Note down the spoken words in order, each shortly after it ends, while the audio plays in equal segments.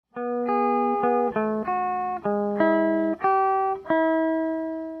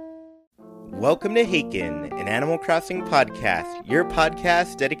Welcome to Haken, an Animal Crossing podcast, your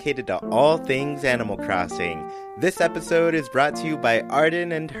podcast dedicated to all things Animal Crossing. This episode is brought to you by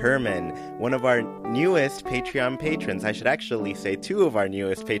Arden and Herman, one of our newest Patreon patrons. I should actually say two of our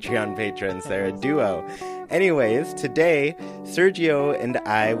newest Patreon patrons. They're a duo. Anyways, today, Sergio and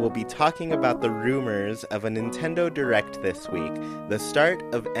I will be talking about the rumors of a Nintendo Direct this week, the start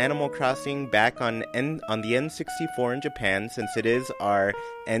of Animal Crossing back on the N64 in Japan, since it is our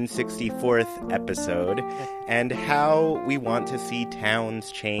N64th episode, and how we want to see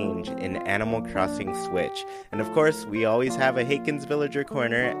towns change in Animal Crossing Switch. And of course, we always have a Haken's Villager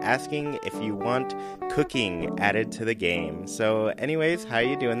Corner asking if you want cooking added to the game. So anyways, how are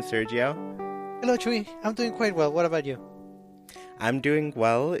you doing, Sergio? Hello, Chewy. I'm doing quite well. What about you? I'm doing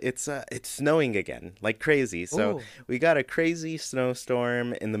well. It's snowing again, like crazy. So Ooh. we got a crazy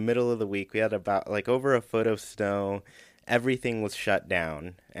snowstorm in the middle of the week. We had about over a foot of snow. Everything was shut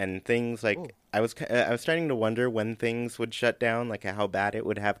down, and things like Ooh. I was starting to wonder when things would shut down, like how bad it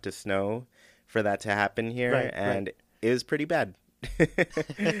would have to snow for that to happen here, and it was pretty bad.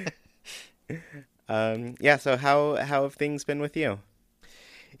 Yeah. So how have things been with you?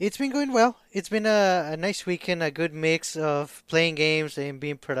 It's been going well. It's been a nice weekend, a good mix of playing games and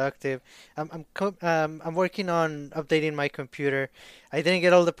being productive. I'm working on updating my computer. I didn't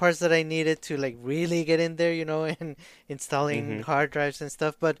get all the parts that I needed to really get in there, and installing hard drives and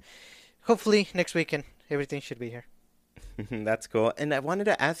stuff. But hopefully next weekend everything should be here. That's cool. And I wanted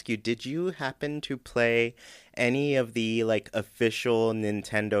to ask you, did you happen to play any of the official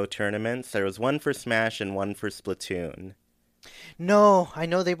Nintendo tournaments? There was one for Smash and one for Splatoon. No, I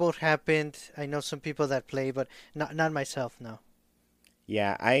know they both happened. I know some people that play, but not myself, no.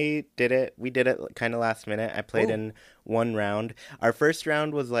 Yeah, I did it. We did it kind of last minute. I played in one round. Our first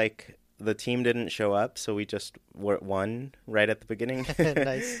round was the team didn't show up, so we just won right at the beginning.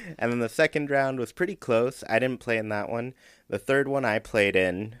 Nice. And then the second round was pretty close. I didn't play in that one. The third one I played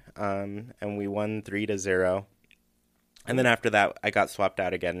in, and we won 3-0. And then after that, I got swapped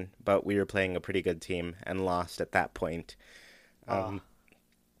out again, but we were playing a pretty good team and lost at that point.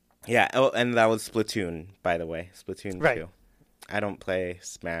 Yeah, and that was Splatoon, by the way. Splatoon 2. I don't play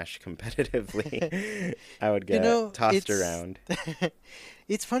Smash competitively. I would get tossed around.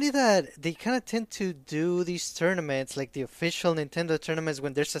 It's funny that they kind of tend to do these tournaments, like the official Nintendo tournaments,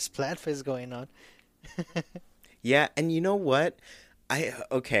 when there's a Splatfest going on. Yeah, and you know what?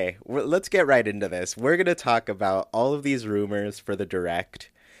 Let's get right into this. We're going to talk about all of these rumors for the Direct.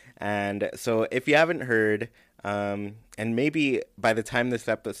 And so if you haven't heard, and maybe by the time this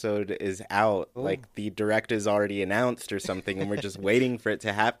episode is out, the Direct is already announced or something, and we're just waiting for it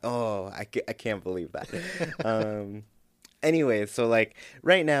to happen. Oh, I can't believe that. Anyway, so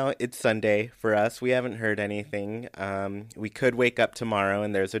right now it's Sunday for us. We haven't heard anything. We could wake up tomorrow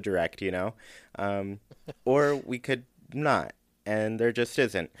and there's a Direct, or we could not, and there just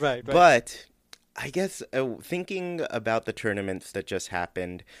isn't. Right. But I guess thinking about the tournaments that just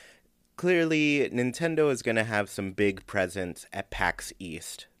happened, clearly Nintendo is going to have some big presence at PAX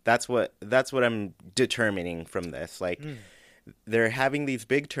East. That's what I'm determining from this. They're having these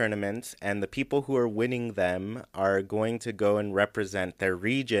big tournaments, and the people who are winning them are going to go and represent their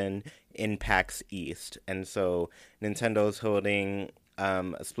region in PAX East. And so Nintendo's holding a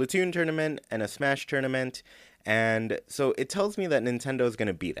Splatoon tournament and a Smash tournament, and so it tells me that Nintendo's going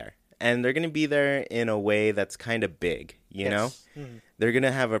to be there. And they're going to be there in a way that's kind of big, you know? Mm-hmm. They're going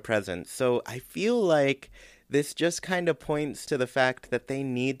to have a presence. So I feel like this just kind of points to the fact that they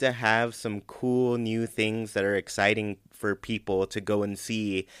need to have some cool new things that are exciting for people to go and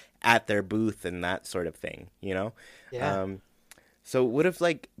see at their booth and that sort of thing, Yeah. So what if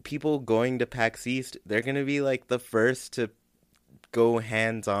people going to PAX East, they're going to be the first to go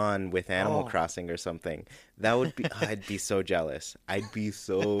hands-on with Animal Crossing or something? That would be I'd be so jealous. I'd be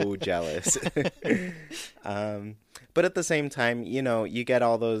so jealous. But at the same time, you get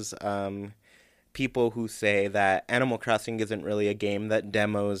all those people who say that Animal Crossing isn't really a game that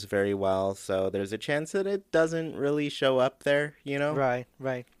demos very well, so there's a chance that it doesn't really show up there, Right.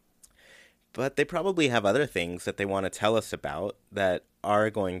 But they probably have other things that they want to tell us about that are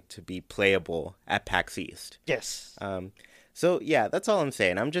going to be playable at PAX East. Yes. So, yeah, that's all I'm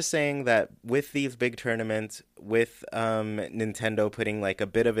saying. I'm just saying that with these big tournaments, with Nintendo putting a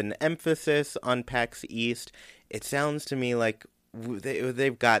bit of an emphasis on PAX East, it sounds to me like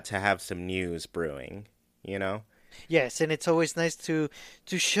they've got to have some news brewing, Yes, and it's always nice to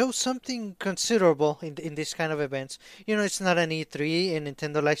show something considerable in this kind of events. It's not an E3, and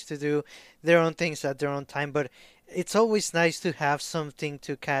Nintendo likes to do their own things at their own time, but it's always nice to have something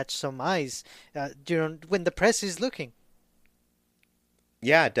to catch some eyes when the press is looking.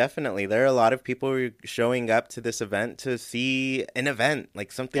 Yeah, definitely. There are a lot of people who are showing up to this event to see an event,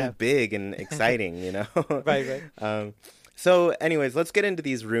 like something Yeah. big and exciting, you know? Right, right. um, so, anyways, let's get into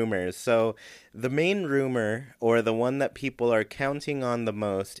these rumors. So, the main rumor, or the one that people are counting on the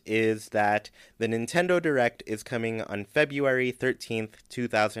most, is that the Nintendo Direct is coming on February 13th,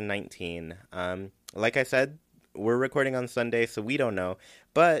 2019. Like I said, we're recording on Sunday, so we don't know.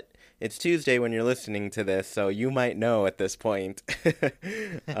 But it's Tuesday when you're listening to this, so you might know at this point,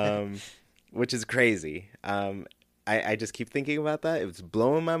 um, which is crazy. I just keep thinking about that. It's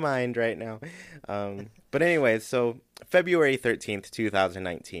blowing my mind right now. But anyways, so February 13th,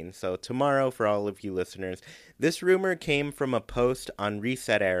 2019. So tomorrow, for all of you listeners, this rumor came from a post on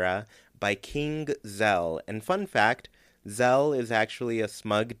Reset Era by King Zell. And fun fact, Zell is actually a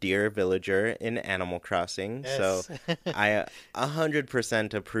smug deer villager in Animal Crossing. So Yes. I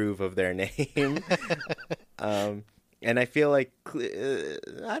 100% approve of their name. um, and I feel like,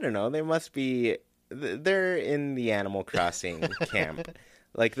 I don't know, they must be, they're in the Animal Crossing camp.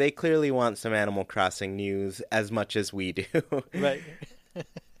 Like, they clearly want some Animal Crossing news as much as we do. Right.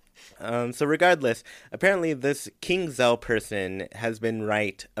 So regardless, apparently this King Zell person has been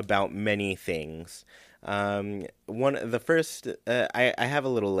right about many things. The first, I have a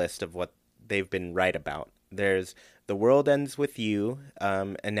little list of what they've been right about. There's the World Ends With You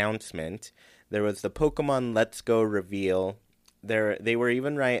announcement. There was the Pokemon Let's Go reveal. They were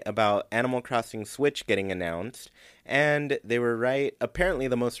even right about Animal Crossing Switch getting announced, and they were right. Apparently,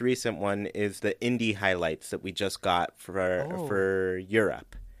 the most recent one is the indie highlights that we just got Oh. for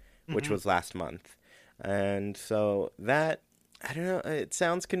Europe, which Hmm. was last month. And so that, I don't know, it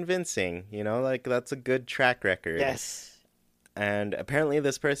sounds convincing, you know, like that's a good track record. Yes. And apparently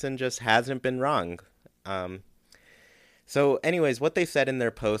this person just hasn't been wrong. Um, so, anyways, what they said in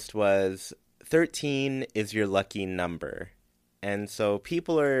their post was 13 is your lucky number. And so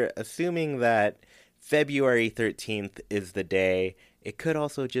people are assuming that February 13th is the day. It could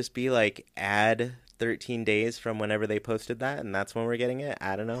also just be like add 13 days from whenever they posted that, and that's when we're getting it.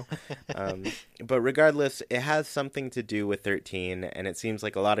 I don't know. But regardless, it has something to do with 13, and it seems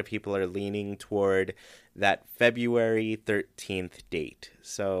like a lot of people are leaning toward that February 13th date.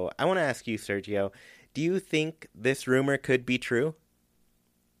 So I want to ask you, Sergio, do you think this rumor could be true?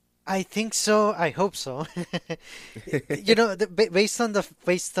 I think so. I hope so. You know, based on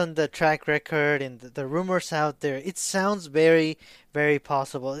the track record and the rumors out there, it sounds very, very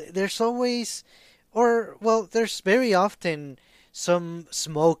possible. There's always, or well, there's very often some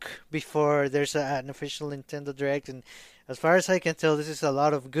smoke before there's an official Nintendo Direct, and as far as I can tell, this is a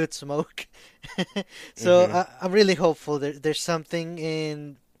lot of good smoke. So Mm-hmm. I'm really hopeful there's something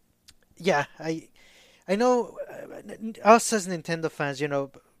in. Yeah, I know us as Nintendo fans, you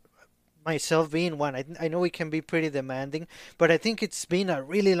know, myself being one, I know it can be pretty demanding, but I think it's been a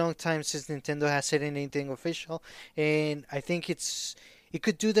really long time since Nintendo has said anything official, and I think it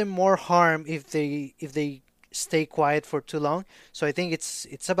could do them more harm if they stay quiet for too long. So I think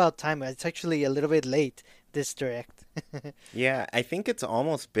it's about time. It's actually a little bit late, this direct. Yeah, I think it's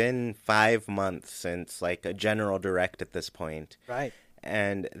almost been 5 months since like a general direct at this point, Right.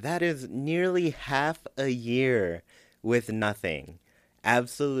 and that is nearly half a year with nothing.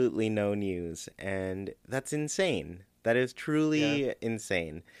 Absolutely no news, and that's insane. That is Yeah. truly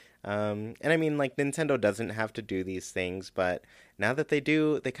insane. And I mean, like, Nintendo doesn't have to do these things, but now that they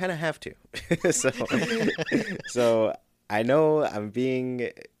do, they kind of have to. So, so I know I'm being,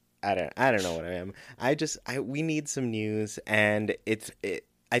 I don't know what I am. We need some news, and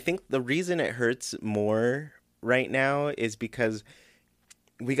I think the reason it hurts more right now is because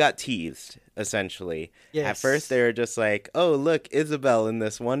we got teased essentially. At first Yes. they were just like, "Oh, look, Isabelle in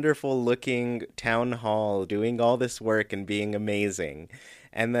this wonderful looking town hall doing all this work and being amazing."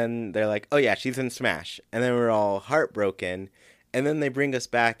 And then they're like, "Oh yeah, she's in Smash." And then we're all heartbroken. And then they bring us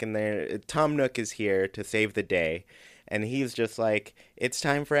back and Tom Nook is here to save the day. And he's just like, "It's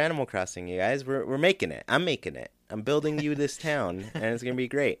time for Animal Crossing, you guys. We're making it. I'm making it. I'm building you this town and it's going to be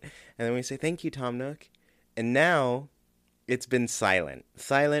great." And then we say, "Thank you, Tom Nook." And now it's been silent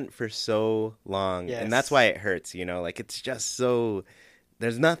for so long, and that's why Yes. it hurts, you know, like it's just so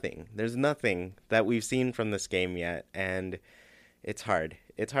there's nothing that we've seen from this game yet, and it's hard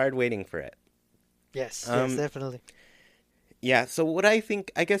waiting for it. Yes. Yes. um Definitely. yeah, so what I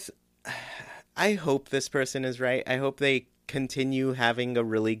think, I guess, I hope this person is right. I hope they continue having a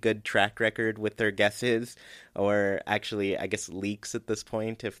really good track record with their guesses, or actually I guess leaks at this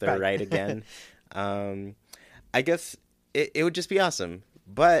point if they're Right. right again. um I guess it would just be awesome.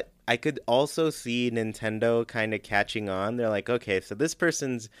 But I could also see Nintendo kind of catching on. They're like, okay, so this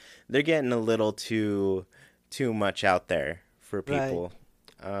person's they're getting a little too much out there for Right. people.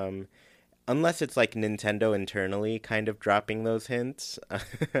 Unless it's like Nintendo internally kind of dropping those hints.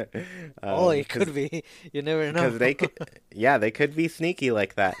 Oh, it Because could be. You never know. because they could, yeah, they could be sneaky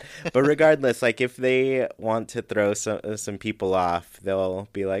like that. But regardless, like if they want to throw some people off, they'll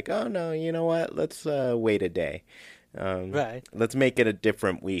be like, "Oh no, you know what? Let's wait a day. Right. Let's make it a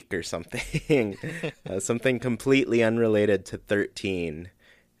different week or something, something completely unrelated to 13."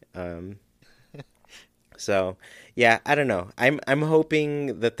 Um, so yeah, I don't know. I'm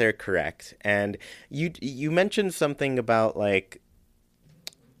hoping that they're correct. And you mentioned something about like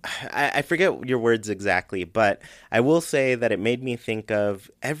I forget your words exactly, but I will say that it made me think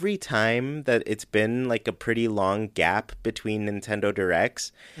of every time that it's been like a pretty long gap between Nintendo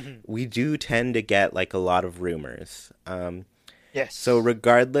Directs, Mhm. we do tend to get like a lot of rumors. So Yes.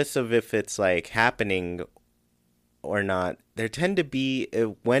 regardless of if it's like happening or not, there tend to be,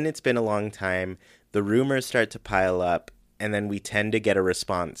 when it's been a long time, the rumors start to pile up, and then we tend to get a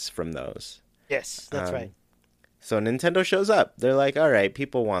response from those. Yes, that's right. Um, so Nintendo shows up. They're like, "All right,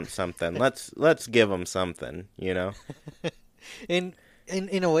 people want something. Let's give them something," you know? in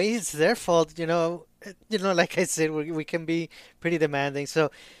in a way, it's their fault. Like I said, we can be pretty demanding.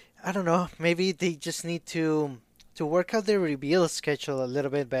 So I don't know. Maybe they just need to work out their reveal schedule a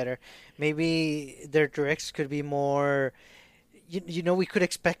little bit better. Maybe their directs could be more. We could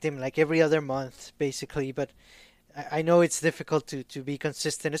expect them like every other month, basically. But I know it's difficult to be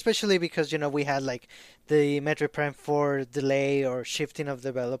consistent, especially because we had like the Metroid Prime 4 delay or shifting of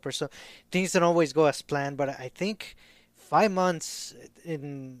developers, so things don't always go as planned. But I think 5 months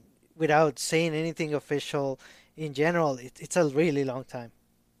in without saying anything official in general, it's a really long time.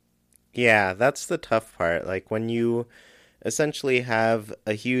 Yeah, that's the tough part. Like when you essentially have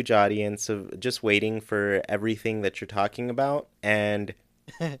a huge audience of just waiting for everything that you're talking about, and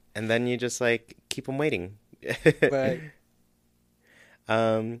then you just like keep them waiting. But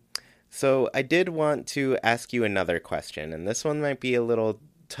Um, so I did want to ask you another question, and this one might be a little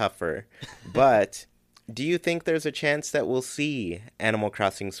tougher, but do you think there's a chance that we'll see Animal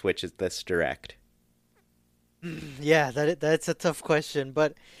Crossing Switch at this direct? yeah, that's a tough question.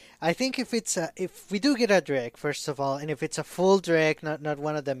 But I think if we do get a direct, first of all, and if it's a full direct, not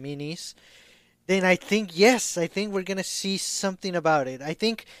one of the minis, then I think yes, I think we're gonna see something about it. I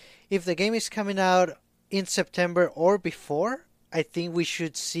think if the game is coming out in September or before, I think we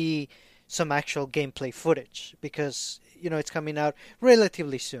should see some actual gameplay footage because it's coming out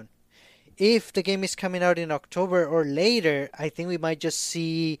relatively soon. If the game is coming out in October or later, I think we might just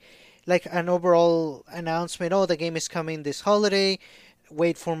see like an overall announcement. Oh, the game is coming this holiday.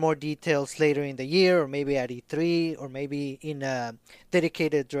 Wait for more details later in the year, or maybe at E3, or maybe in a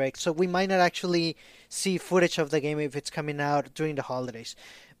dedicated direct. So we might not actually see footage of the game if it's coming out during the holidays.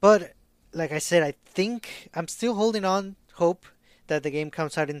 But like I said, I think I'm still holding on hope that the game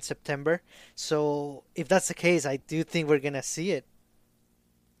comes out in September. So if that's the case, I do think we're gonna see it.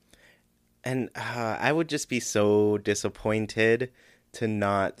 And I would just be so disappointed to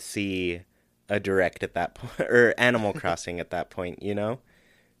not see a direct at that point, or Animal Crossing at that point, you know?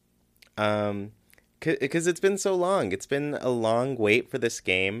 Um, because it's been so long. It's been a long wait for this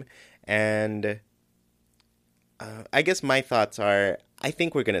game, and I guess my thoughts are I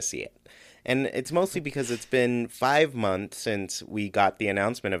think we're gonna see it. And it's mostly because it's been 5 months since we got the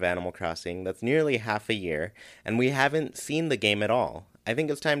announcement of Animal Crossing. That's nearly half a year, and we haven't seen the game at all. I think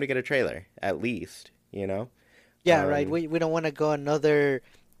it's time to get a trailer, at least, you know? Yeah, right. Um, We don't want to go another,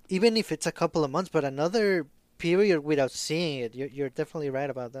 even if it's a couple of months, but another period without seeing it. You're definitely right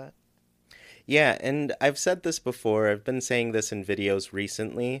about that. yeah, and I've said this before, I've been saying this in videos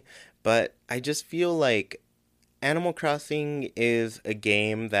recently, but I just feel like Animal Crossing is a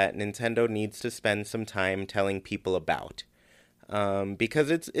game that Nintendo needs to spend some time telling people about.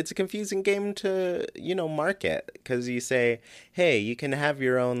 Because it's a confusing game to market because you say, hey, you can have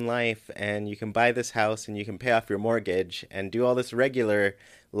your own life and you can buy this house and you can pay off your mortgage and do all this regular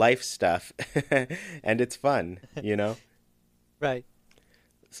life stuff and it's fun, you know. Right.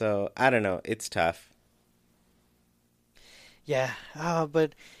 So I don't know, it's tough. Yeah.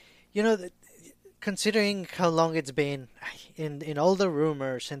 But you know, th- considering how long it's been, in all the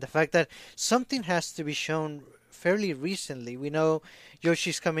rumors and the fact that something has to be shown fairly recently. We know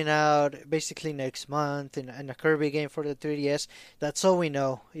Yoshi's coming out basically next month and a Kirby game for the 3DS. That's all we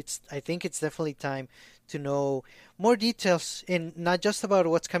know. I think it's definitely time to know more details in not just about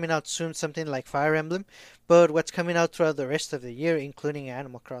what's coming out soon, something like Fire Emblem, but what's coming out throughout the rest of the year, including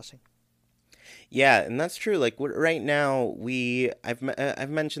Animal Crossing. Yeah, and that's true. Like right now, I've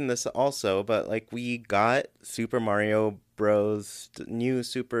mentioned this also, but like we got Super Mario Bros. New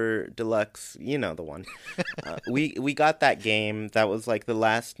Super Deluxe, you know the one. We got that game. That was like the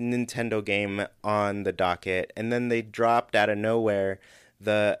last Nintendo game on the docket, and then they dropped out of nowhere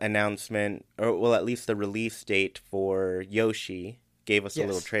the announcement, or well, at least the release date for Yoshi. Gave us a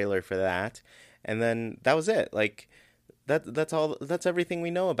little Yes. trailer for that, and then that was it. Like that's all. That's everything we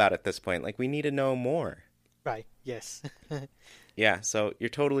know about at this point. Like we need to know more. Right. Yes. Yeah, so you're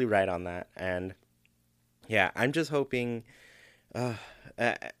totally right on that, and yeah, I'm just hoping. Uh,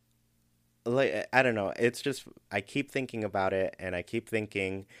 uh, like I don't know. It's just I keep thinking about it, and I keep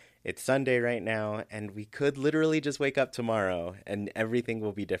thinking it's Sunday right now, and we could literally just wake up tomorrow, and everything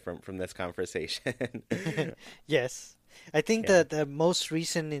will be different from this conversation. Yes. I think Yeah. that the most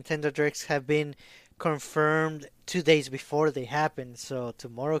recent Nintendo Directs have been confirmed 2 days before they happen, so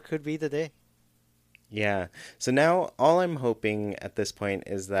tomorrow could be the day. Yeah. So now all I'm hoping at this point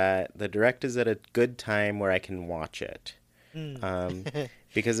is that the direct is at a good time where I can watch it. Hmm. Um,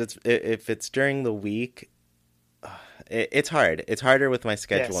 because if it's during the week, it's hard. It's harder with my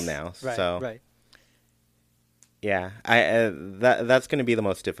schedule Yes. now. Right. So Right. yeah, I that's going to be the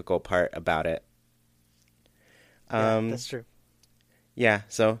most difficult part about it. Yeah, Um, that's true. yeah.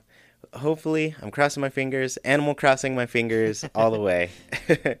 So hopefully, I'm crossing my fingers, Animal Crossing my fingers all the way.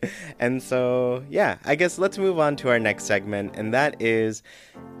 And so, yeah, I guess let's move on to our next segment, and that is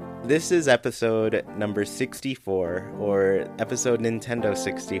this is episode number 64, or episode Nintendo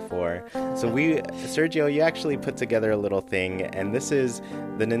 64. So Sergio, you actually put together a little thing, and this is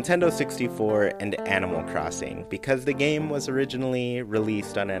the Nintendo 64 and Animal Crossing, because the game was originally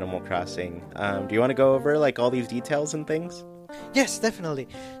released on Animal Crossing. Do you want to go over like all these details and things? Yes, definitely.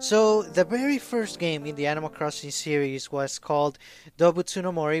 So the very first game in the Animal Crossing series was called Dobutsu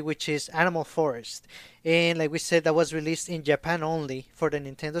no Mori, which is Animal Forest. And like we said, that was released in Japan only for the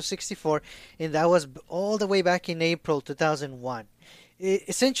Nintendo 64, and that was all the way back in April 2001.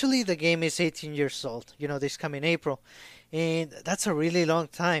 Essentially, the game is 18 years old, this coming April, and that's a really long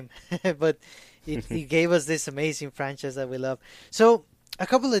time, but it gave us this amazing franchise that we love. So, a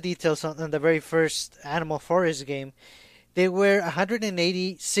couple of details on the very first Animal Forest game. There were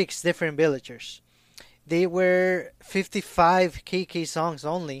 186 different villagers. There were 55 KK songs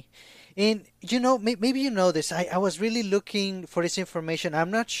only. And maybe you know this. I was really looking for this information. I'm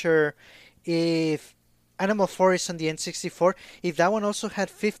not sure if Animal Forest on the N64, if that one also had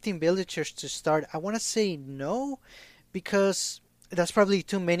 15 villagers to start. I want to say no, because that's probably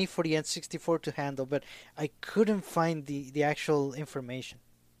too many for the N64 to handle, but I couldn't find the actual information.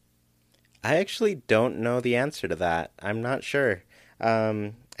 I actually don't know the answer to that. I'm not sure.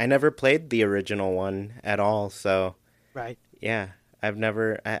 I never played the original one at all, so Right. yeah, I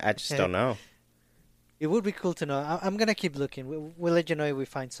just don't know. It would be cool to know. I'm gonna keep looking. We'll let you know if we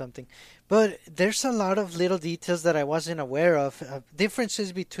find something. But there's a lot of little details that I wasn't aware of.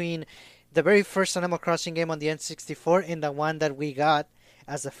 Differences between the very first Animal Crossing game on the N64 and the one that we got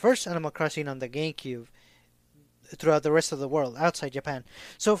as the first Animal Crossing on the GameCube throughout the rest of the world outside Japan.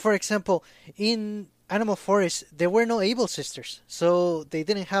 So, for example, in Animal Forest, there were no Able sisters, so they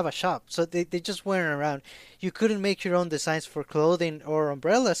didn't have a shop, so they just weren't around. You couldn't make your own designs for clothing or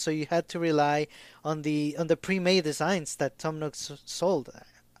umbrellas, so you had to rely on the pre-made designs that Tom Nook sold.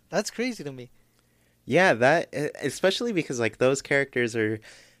 That's crazy to me. Yeah, that especially because like those characters are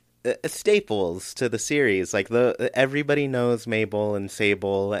staples to the series. Like the everybody knows Mabel and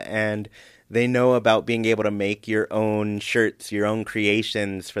Sable, and they know about being able to make your own shirts, your own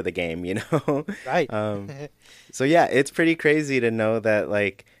creations for the game. Right. um, so yeah, it's pretty crazy to know that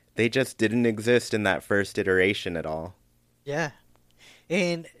like they just didn't exist in that first iteration at all. Yeah.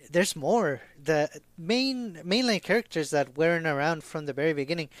 And there's more. The mainline characters that weren't around from the very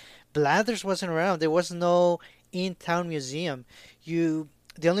beginning. Blathers wasn't around. There was no in-town museum.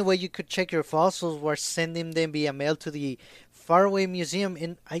 The only way you could check your fossils was sending them via mail to the faraway museum.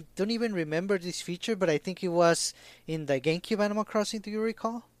 And I don't even remember this feature, but I think it was in the GameCube Animal Crossing. Do you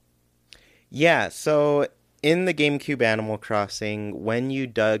recall? Yeah, so in the GameCube Animal Crossing, when you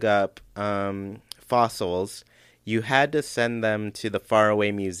dug up fossils, you had to send them to the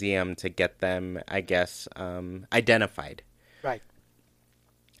faraway museum to get them, I guess, identified. Right.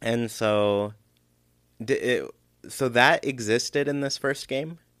 And so, so that existed in this first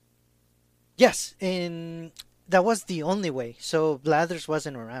game. Yes, and that was the only way. So Blathers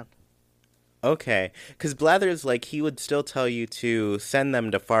wasn't around. Okay, because Blathers, like, he would still tell you to send them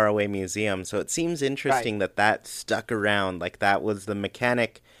to faraway museums. So it seems Right. interesting that that stuck around. Like that was the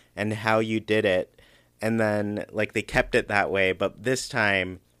mechanic and how you did it, and then like they kept it that way. But this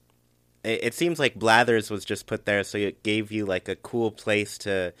time, it seems like Blathers was just put there so it gave you like a cool place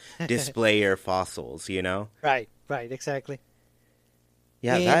to display your fossils, you know? Right, right, exactly.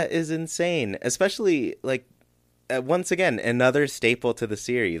 Yeah, And that is insane. Especially like once again another staple to the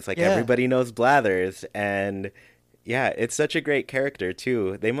series. Like yeah, everybody knows Blathers, and yeah, it's such a great character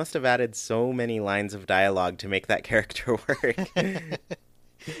too. They must have added so many lines of dialogue to make that character work.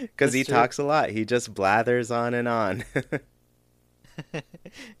 Because that's he true. talks a lot. He just blathers on and on.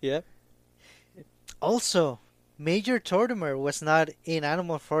 Yeah. Also, Major Tortimer was not in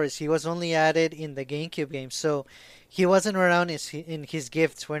Animal Forest. He was only added in the GameCube game, so he wasn't around. In his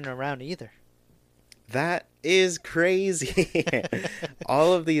gifts weren't around either. That is crazy.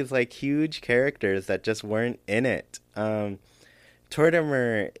 All of these like huge characters that just weren't in it.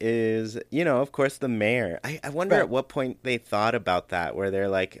 Tortimer is, of course, the mayor. I wonder Right. at what point they thought about that, where they're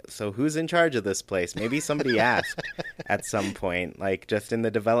like, so who's in charge of this place? Maybe somebody asked at some point, like just in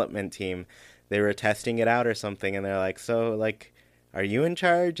the development team. They were testing it out or something, and they're like, so, like, are you in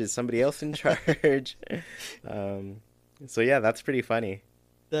charge? Is somebody else in charge? um, so, yeah, that's pretty funny.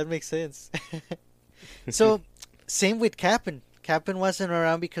 That makes sense. So, same with Cap'n. Cap'n wasn't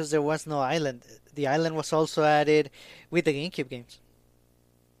around because there was no island. The island was also added with the GameCube games.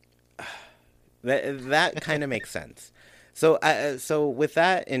 That kind of makes sense. So with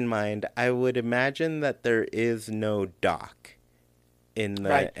that in mind, I would imagine that there is no dock in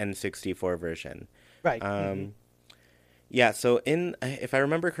Right. the N64 version. Right. Um, yeah, so if I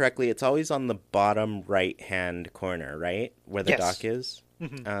remember correctly, it's always on the bottom right-hand corner, right? Where the Yes. dock is.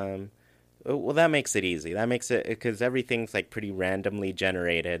 Hmm. Um, well, that makes it easy. That makes it because everything's like pretty randomly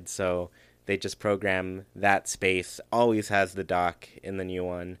generated, so they just program that space always has the dock in the new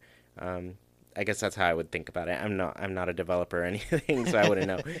one. Um, I guess that's how I would think about it. I'm not a developer or anything, so I wouldn't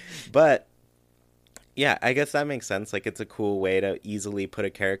know. But yeah, I guess that makes sense. Like it's a cool way to easily put a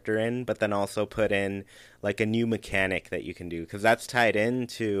character in, but then also put in like a new mechanic that you can do because that's tied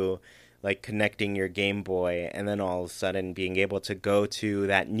into like connecting your Game Boy and then all of a sudden being able to go to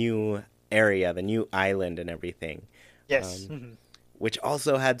that new area, the new island and everything. Yes. Um, which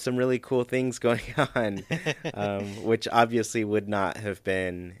also had some really cool things going on, which obviously would not have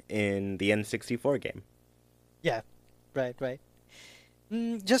been in the N64 game. Yeah. Right. Right.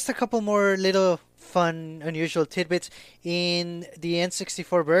 Just a couple more little fun, unusual tidbits. In the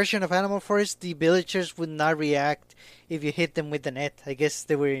N64 version of Animal Forest, the villagers would not react if you hit them with the net. I guess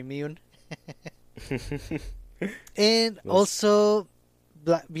they were immune. And Those also,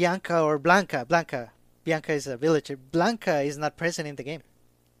 Bianca or Blanca. Bianca is a villager. Blanca is not present in the game.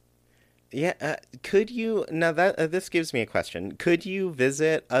 Yeah, could you now that this gives me a question. Could you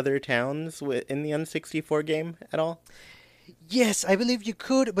visit other towns in the N64 game at all? Yes, I believe you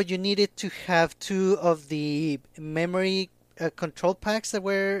could, but you needed to have two of the memory control packs that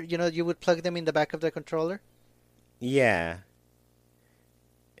were, you would plug them in the back of the controller. Yeah.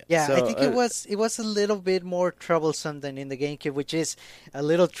 Yeah, I So, think it was a little bit more troublesome than in the GameCube, which is a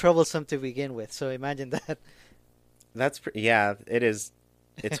little troublesome to begin with. So imagine that. yeah, it is.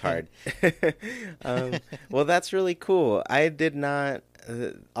 It's hard. um, well, that's really cool. I did not.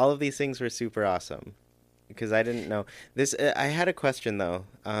 All of these things were super awesome because I didn't know this. I had a question though.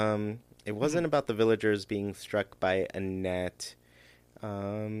 It Mhm. wasn't about the villagers being struck by a net.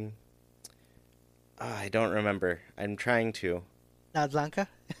 Um, I don't remember. I'm trying to. Not Blanca?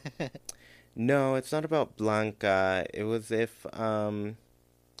 No, it's not about Blanca. It was if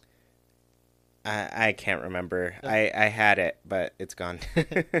I can't remember. No. I had it, but it's gone.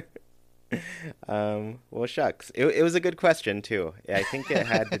 Well, shucks. It was a good question too. Yeah, I think it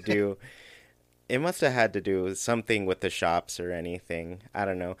had to do. It must have had to do with something with the shops or anything. I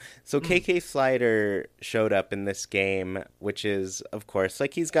don't know. So Mm, KK Slider showed up in this game, which is, of course,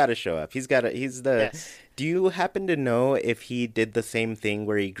 like he's got to show up. He's got to. He's the. yes. Do you happen to know if he did the same thing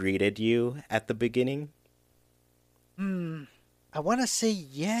where he greeted you at the beginning? Hmm. I want to say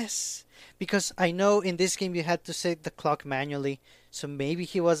yes, because I know in this game you had to set the clock manually. So maybe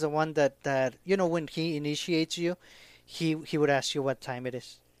he was the one that when he initiates you, he would ask you what time it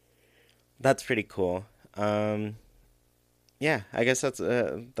is. That's pretty cool. Yeah, I guess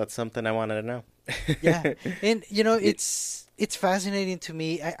that's something I wanted to know. Yeah, and It, it's fascinating to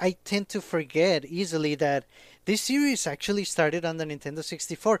me. I tend to forget easily that this series actually started on the Nintendo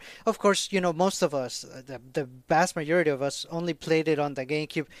 64. Of course, most of us, the vast majority of us, only played it on the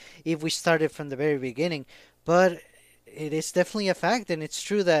GameCube if we started from the very beginning. But it is definitely a fact, and it's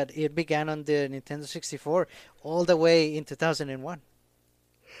true that it began on the Nintendo 64 all the way in 2001.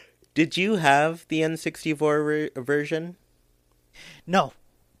 did you have the N64 version? No,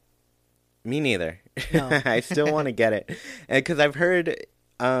 Me neither. no. I still want to get it because I've heard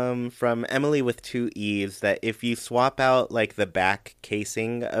from Emily with Two E's that if you swap out like the back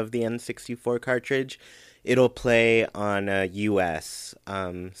casing of the N64 cartridge, it'll play on a US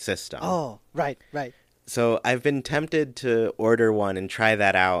system. Oh, right, right. So I've been tempted to order one and try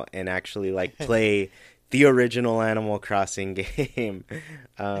that out and actually like play the original Animal Crossing game.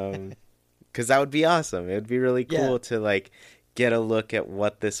 Because that would be awesome. It would be really Yeah, cool to like get a look at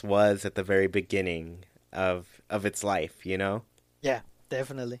what this was at the very beginning of its life, you know? yeah,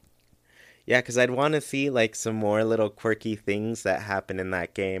 definitely. Yeah, because I'd want to see like some more little quirky things that happen in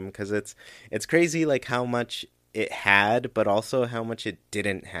that game. Because it's crazy like how much it had, but also how much it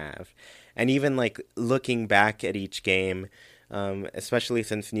didn't have. And even like looking back at each game, especially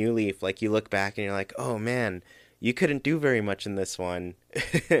since New Leaf, like you look back and you're like, oh man, you couldn't do very much in this one.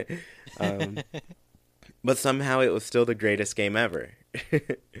 um, but somehow it was still the greatest game ever.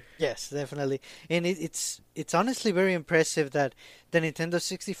 Yes, definitely. And it's honestly very impressive that the Nintendo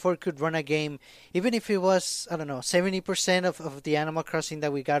 64 could run a game, even if it was, I don't know, 70% of the Animal Crossing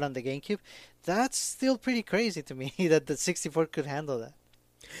that we got on the GameCube. That's still pretty crazy to me that the 64 could handle that.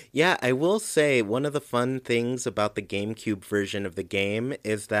 Yeah, I will say one of the fun things about the GameCube version of the game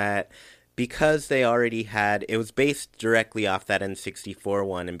is that because they already had it was based directly off that N64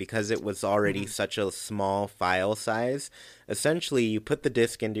 one, and because it was already Hmm. such a small file size, essentially you put the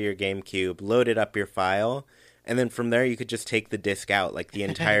disc into your GameCube, loaded up your file, and then from there you could just take the disc out. Like the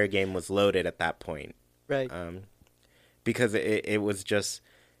entire game was loaded at that point. Right. Um, because it was just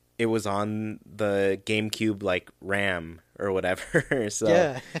it was on the GameCube like RAM or whatever. So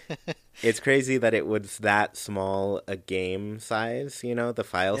Yeah. it's crazy that it was that small a game size, you know, the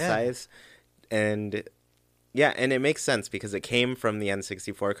file Yeah. size. And yeah, and it makes sense because it came from the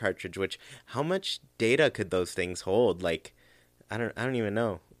N64 cartridge, which how much data could those things hold? Like I don't even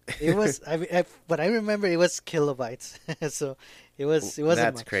know. It was what I remember it was kilobytes. So it wasn't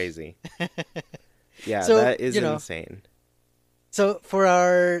That's much. crazy. Yeah, So, that is insane. so for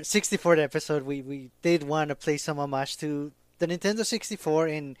our 64th episode, we did want to play some homage to the Nintendo 64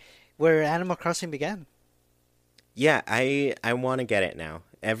 and where Animal Crossing began. Yeah, I want to get it now.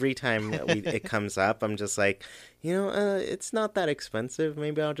 Every time it comes up, I'm just like, it's not that expensive.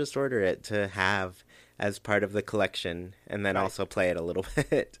 Maybe I'll just order it to have as part of the collection, and then Right. also play it a little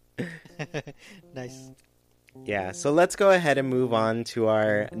bit. Nice. Yeah, so let's go ahead and move on to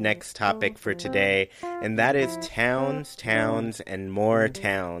our next topic for today, and that is towns, towns, and more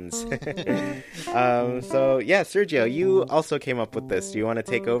towns. So yeah, Sergio, you also came up with this. Do you want to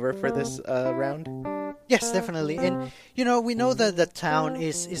take over for this round? Yes, definitely. And we know that the town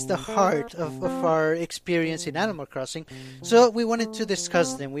is the heart of our experience in Animal Crossing. So we wanted to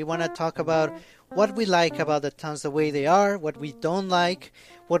discuss them. We want to talk about what we like about the towns the way they are, what we don't like,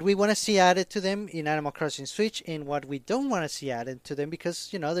 what we want to see added to them in Animal Crossing Switch, and what we don't want to see added to them because,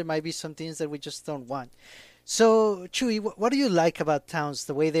 there might be some things that we just don't want. So, Chewy, what do you like about towns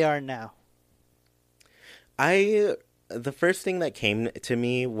the way they are now? I the first thing that came to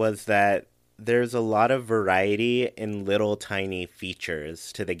me was that there's a lot of variety in little tiny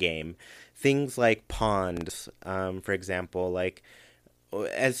features to the game. Things like ponds, for example. Like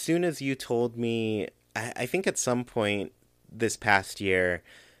as soon as you told me, I think at some point this past year,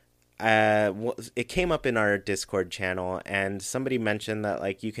 it came up in our Discord channel, and somebody mentioned that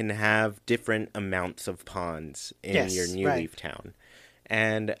like you can have different amounts of ponds in your Yes, New right. Leaf town,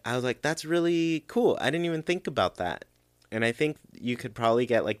 and I was like, that's really cool. I didn't even think about that. And I think you could probably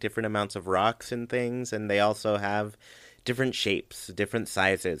get like different amounts of rocks and things, and they also have different shapes, different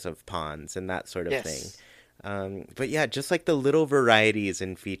sizes of ponds, and that sort of thing. Yes. But yeah, just like the little varieties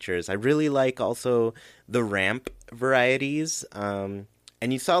and features. I really like also the ramp varieties.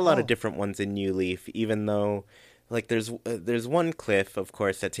 And you saw a lot of Oh, different ones in New Leaf, even though like there's one cliff, of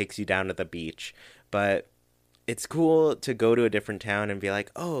course, that takes you down to the beach, but it's cool to go to a different town and be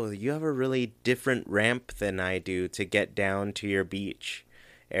like, oh, you have a really different ramp than I do to get down to your beach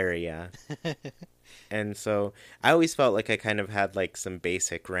area. And so I always felt like I kind of had like some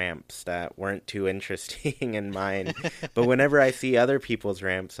basic ramps that weren't too interesting in mine. But whenever I see other people's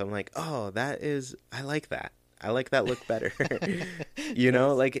ramps, I'm like, oh, I like that. I like that look better.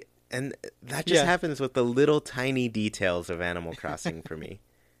 yes. Like, and that just Yeah, happens with the little tiny details of Animal Crossing for me.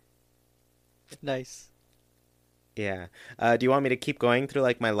 nice. Yeah. Do you want me to keep going through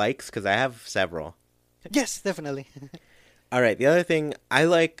like my likes? Because I have several. Yes, definitely. All right. The other thing, I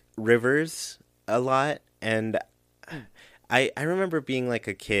like rivers a lot, and I remember being like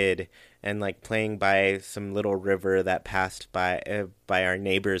a kid and like playing by some little river that passed by our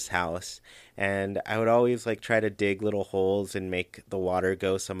neighbor's house, and I would always like try to dig little holes and make the water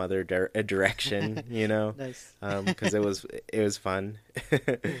go some other direction, you know, Nice. because it was fun.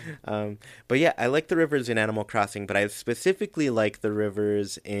 But yeah, I like the rivers in Animal Crossing, but I specifically like the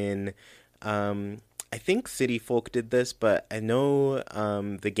rivers in. I think City Folk did this, but I know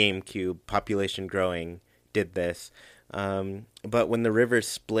the GameCube Population Growing did this. But when the rivers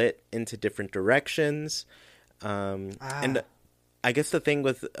split into different directions, and Ah, I guess the thing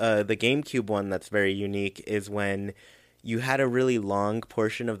with the GameCube one that's very unique is when you had a really long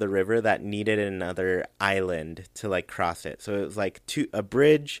portion of the river that needed another island to like cross it. So it was like a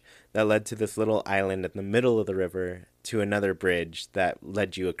bridge that led to this little island in the middle of the river to another bridge that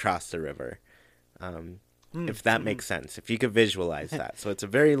led you across the river. Um, if that mhm. makes sense, if you could visualize that. So it's a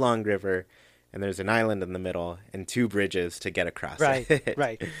very long river, and there's an island in the middle and two bridges to get across Right, it.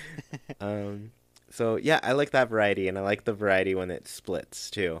 right. um, so yeah, I like that variety, and I like the variety when it splits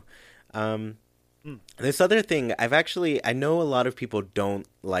too. Um, Mm. this other thing, I know a lot of people don't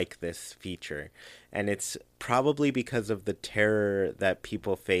like this feature, and it's probably because of the terror that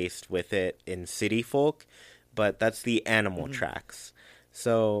people faced with it in City Folk, but that's the animal Mhm. tracks.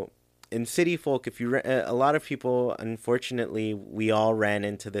 So in City Folk, a lot of people, unfortunately, we all ran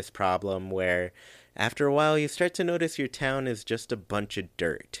into this problem where after a while you start to notice your town is just a bunch of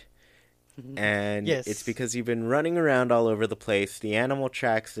dirt, and it's Yes, because you've been running around all over the place. The animal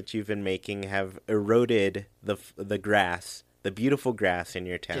tracks that you've been making have eroded the grass, the beautiful grass in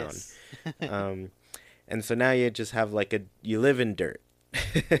your town, yes. um, and so now you just have you live in dirt.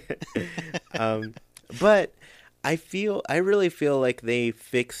 um, but I really feel like they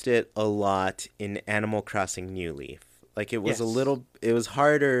fixed it a lot in Animal Crossing New Leaf. Like Yes. it was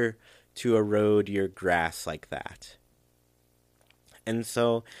harder to erode your grass like that. And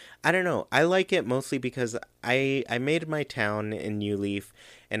so, I don't know. I like it mostly because I made my town in New Leaf,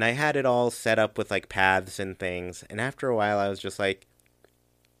 and I had it all set up with like paths and things. And after a while, I was just like,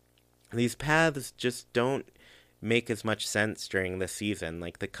 these paths just don't make as much sense during the season.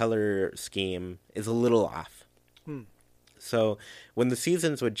 Like the color scheme is a little off. Hmm. So when the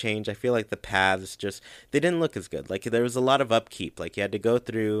seasons would change, I feel like the paths just they didn't look as good. Like there was a lot of upkeep. Like you had to go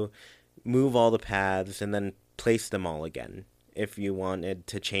through, move all the paths, and then place them all again if you wanted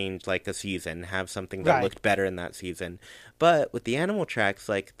to change like a season, have something that Right. looked better in that season. But with the animal tracks,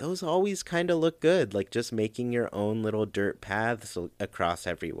 like those always kind of look good. Like just making your own little dirt paths across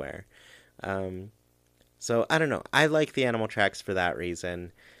everywhere. Um, so I don't know. I like the animal tracks for that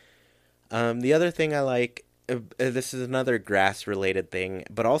reason. The other thing I like, this is another grass related thing,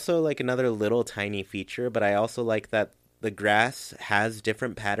 but also like another little tiny feature. But I also like that the grass has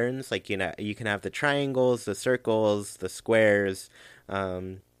different patterns. Like you can have the triangles, the circles, the squares.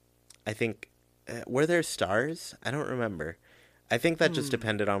 Um, I think were there stars? I don't remember. I think that just Hmm.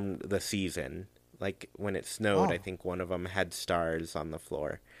 depended on the season. Like when it snowed, I Oh, think one of them had stars on the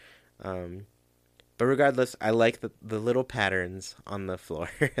floor. Um, but regardless, I like the little patterns on the floor.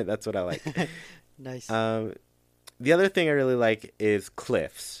 That's what I like. nice. Um, the other thing I really like is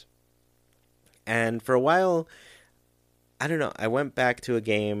cliffs. And for a while, I don't know, I went back to a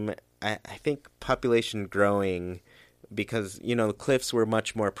game, I think Population Growing, because, the cliffs were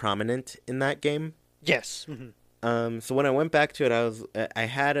much more prominent in that game. Yes. Hmm. So when I went back to it, I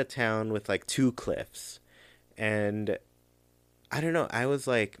had a town with like two cliffs. And I don't know, I was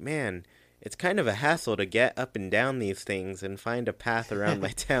like, man, it's kind of a hassle to get up and down these things and find a path around my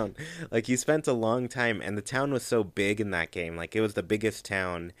town. Like you spent a long time, and the town was so big in that game. Like it was the biggest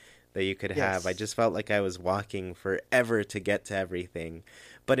town that you could have. I Yes. just felt like I was walking forever to get to everything.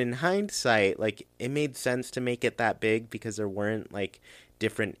 But in hindsight, like it made sense to make it that big because there weren't like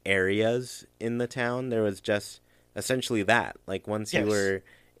different areas in the town. There was just essentially that. Like once you Yes. were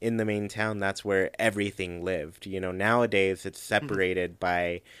in the main town, that's where everything lived. Nowadays it's Hmm. separated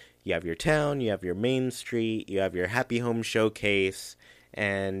by you have your town, you have your main street, you have your Happy Home Showcase,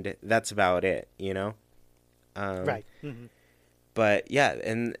 and that's about it. Um, Right. Hmm. but yeah,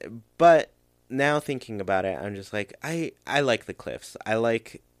 but now thinking about it, I'm just like I like the cliffs. I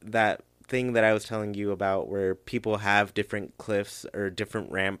like that thing that I was telling you about where people have different cliffs or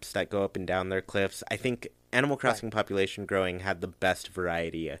different ramps that go up and down their cliffs. I think Animal Right. Crossing Population Growing had the best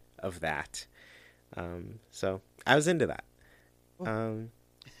variety of that. So I was into that. Oh. Um,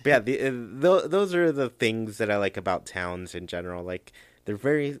 but yeah, those are the things that I like about towns in general. Like they're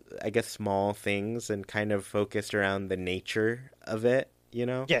very, I guess, small things and kind of focused around the nature of it.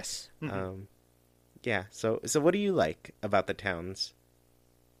 Yes. Hmm. Um, yeah. So what do you like about the towns?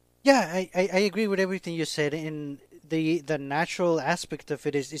 Yeah, I agree with everything you said. And the natural aspect of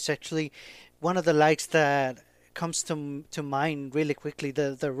it is actually one of the likes that comes to mind really quickly.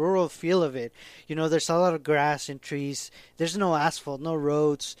 The rural feel of it. You know, there's a lot of grass and trees. There's no asphalt, no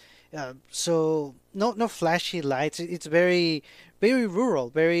roads, so no flashy lights. It's very rural,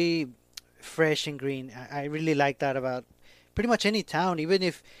 very fresh and green. I really like that about pretty much any town. Even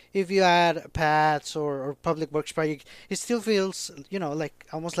if you add paths or public works project, it still feels, like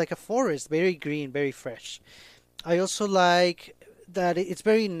almost like a forest, very green, very fresh. I also like that it's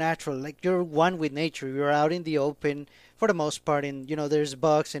very natural. Like you're one with nature. You're out in the open for the most part, and there's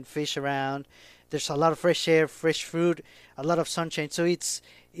bugs and fish around. There's a lot of fresh air, fresh fruit, a lot of sunshine. So it's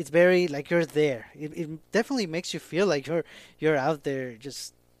very like you're there. It definitely makes you feel like you're out there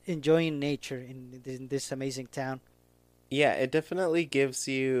just enjoying nature in this amazing town. Yeah, it definitely gives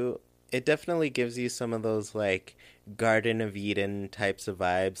you some of those like Garden of Eden types of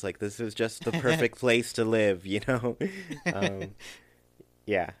vibes. Like this is just the perfect place to live, you know? Um,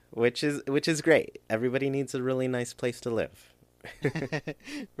 yeah, which is great. Everybody needs a really nice place to live.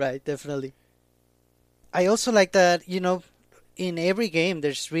 Right, definitely. I also like that, in every game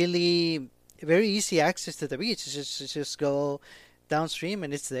there's really very easy access to the beach. It's just go downstream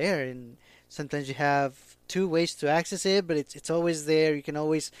and it's there. And sometimes you have two ways to access it, but it's always there. You can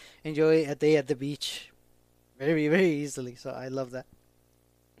always enjoy a day at the beach very very easily. So I love that.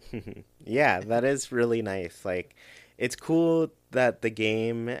 Yeah, that is really nice. Like, it's cool that the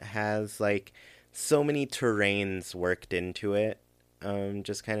game has like so many terrains worked into it,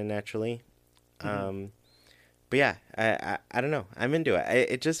 just kind of naturally. Hmm. Um, but yeah, I don't know. I'm into it.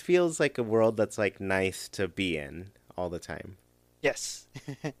 It just feels like a world that's like nice to be in all the time. Yes.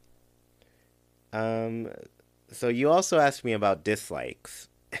 Um, so you also asked me about dislikes.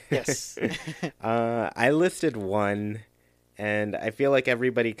 Yes. I listed one, and I feel like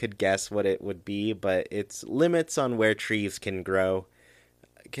everybody could guess what it would be, but it's limits on where trees can grow.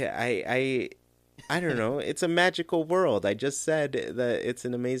 Okay, I don't know. It's a magical world. I just said that it's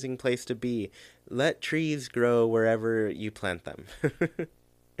an amazing place to be. Let trees grow wherever you plant them.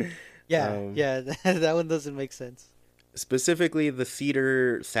 Yeah, um, yeah, that one doesn't make sense. Specifically, the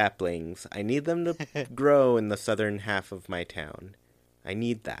cedar saplings. I need them to grow in the southern half of my town. I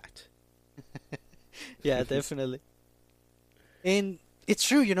need that. Yeah, definitely. And it's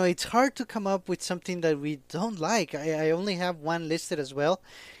true, it's hard to come up with something that we don't like. I only have one listed as well,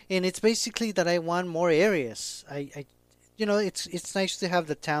 and it's basically that I want more areas. It's nice to have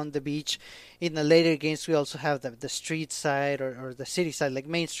the town, the beach. In the later games, we also have the street side or the city side, like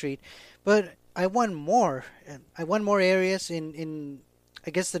Main Street. But I want more. I want more areas in I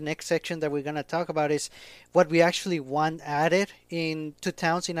guess the next section that we're gonna talk about is what we actually want added into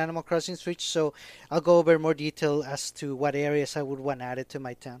towns in Animal Crossing Switch. So I'll go over more detail as to what areas I would want added to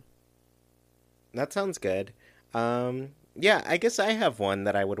my town. That sounds good. Yeah, I guess I have one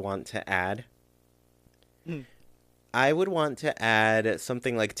that I would want to add. Hmm. I would want to add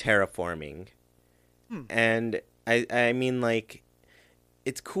something like terraforming. Hmm. And I mean like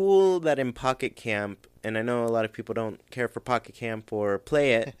it's cool that in Pocket Camp, and I know a lot of people don't care for Pocket Camp or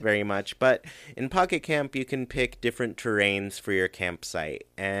play it very much, but in Pocket Camp you can pick different terrains for your campsite,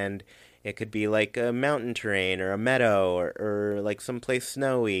 and it could be like a mountain terrain or a meadow or like someplace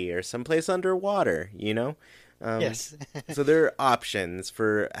snowy or someplace underwater, you know? Um, Yes. so there are options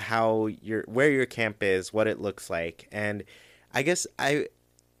for how your where your camp is, what it looks like, and I guess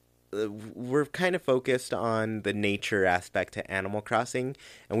we're kind of focused on the nature aspect to Animal Crossing,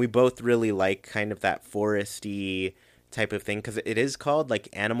 and we both really like kind of that foresty type of thing because it is called like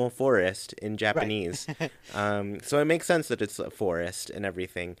Animal Forest in Right. Japanese. So it makes sense that it's a forest and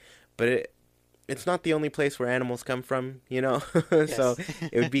everything, but it's not the only place where animals come from, you know? So Yes.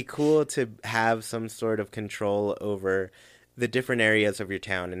 it would be cool to have some sort of control over the different areas of your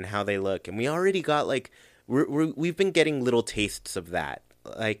town and how they look. And we already got like we've been getting little tastes of that.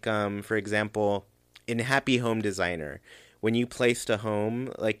 Like for example, in Happy Home Designer, when you placed a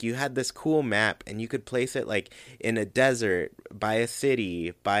home, like you had this cool map and you could place it like in a desert, by a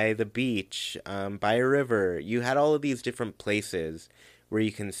city, by the beach, by a river. You had all of these different places where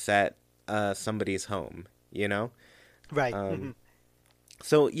you can set somebody's home, you know? Right. Um,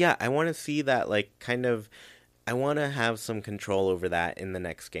 so yeah, I want to see that like kind of I want to have some control over that in the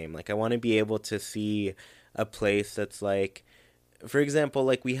next game. Like I want to be able to see a place that's like for example,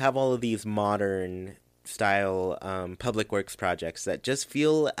 like we have all of these modern style public works projects that just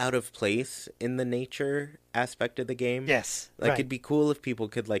feel out of place in the nature aspect of the game. Yes. Like Right. it'd be cool if people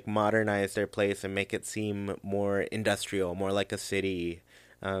could like modernize their place and make it seem more industrial, more like a city,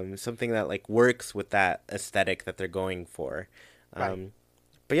 something that like works with that aesthetic that they're going for. Right. Um,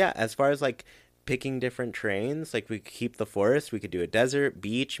 but yeah, as far as like picking different terrains, like we could keep the forest, we could do a desert,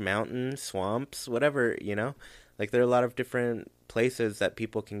 beach, mountain, swamps, whatever, you know. Like there are a lot of different places that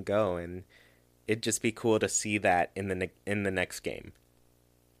people can go, and it'd just be cool to see that in the next game.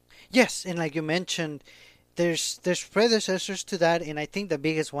 Yes, and like you mentioned, there's predecessors to that, and I think the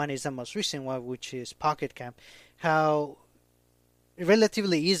biggest one is the most recent one, which is Pocket Camp. How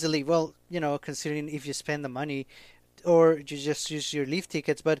relatively easily, well, considering if you spend the money or you just use your Leaf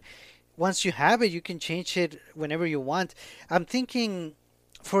tickets, but once you have it, you can change it whenever you want. I'm thinking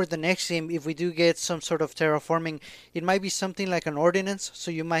for the next game, if we do get some sort of terraforming, it might be something like an ordinance. So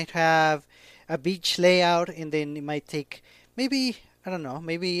you might have a beach layout, and then it might take maybe, I don't know,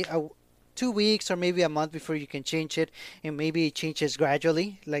 maybe 2 weeks or maybe a month before you can change it, and maybe it changes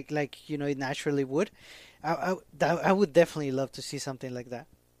gradually, like it naturally would. I would definitely love to see something like that.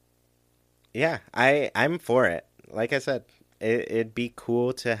 Yeah, I'm for it. Like I said, it'd be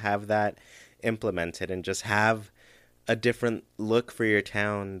cool to have that implemented and just have a different look for your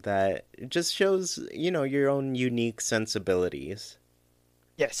town that just shows, your own unique sensibilities.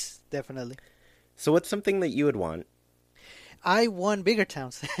 Yes, definitely. So what's something that you would want? I want bigger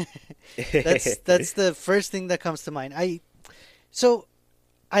towns. That's the first thing that comes to mind. So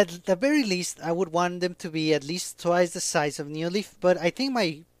at the very least, I would want them to be at least twice the size of New Leaf, but I think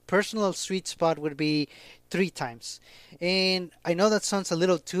my personal sweet spot would be 3 times. And I know that sounds a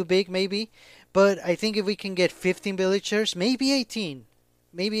little too big, maybe, but I think if we can get 15 villagers, maybe 18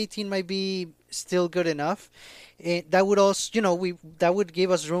 might be still good enough. And that would also, that would give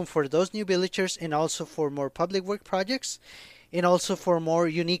us room for those new villagers and also for more public work projects and also for more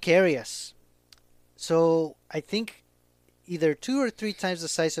unique areas. So I think either 2 or 3 times the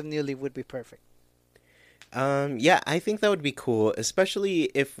size of New Leaf would be perfect. Yeah, I think that would be cool, especially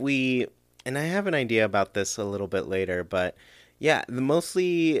if we, and I have an idea about this a little bit later, but yeah,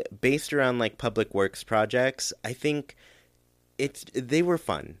 mostly based around like public works projects. I think they were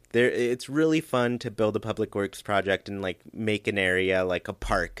fun. It's really fun to build a public works project and like make an area like a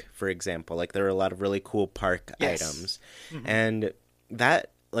park, for example. Like there are a lot of really cool park Yes. items, Hmm. and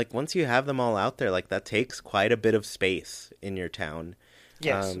that like once you have them all out there, like that takes quite a bit of space in your town.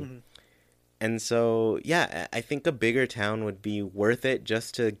 Yes. Um, and so, yeah, I think a bigger town would be worth it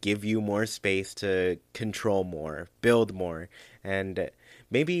just to give you more space to control more, build more, and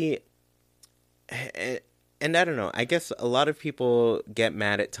maybe. And I don't know. I guess a lot of people get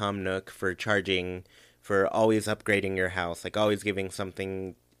mad at Tom Nook for charging for always upgrading your house, like always giving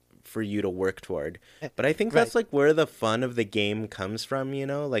something for you to work toward. But I think Right. that's like where the fun of the game comes from,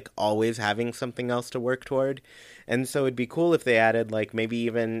 like always having something else to work toward. And so it'd be cool if they added like maybe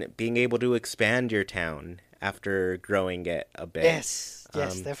even being able to expand your town after growing it a bit. Yes.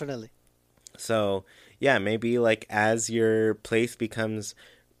 Yes. Um, Definitely. so yeah, maybe like as your place becomes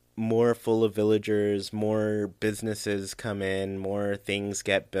more full of villagers, more businesses come in, more things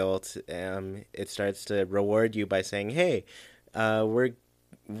get built. It starts to reward you by saying, "Hey,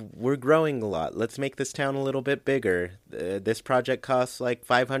 we're growing a lot. Let's make this town a little bit bigger. This project costs like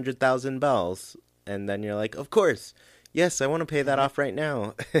 500,000 bells." And then you're like, "Of course, yes, I want to pay that off right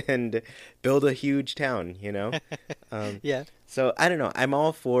now and build a huge town." Um, Yeah. so I don't know. I'm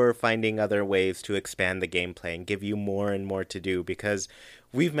all for finding other ways to expand the gameplay and give you more and more to do because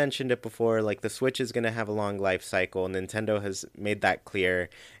we've mentioned it before. Like the Switch is going to have a long life cycle. Nintendo has made that clear,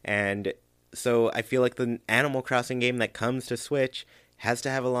 and so I feel like the Animal Crossing game that comes to Switch has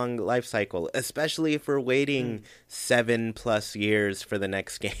to have a long life cycle, especially if we're waiting Mm. 7+ years for the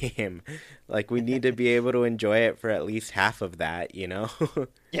next game. Like we need to be able to enjoy it for at least half of that.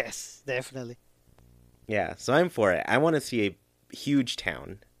 Yes. Definitely. Yeah, so I'm for it. I want to see a huge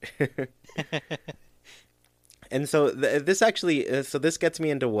town. And so this actually, so this gets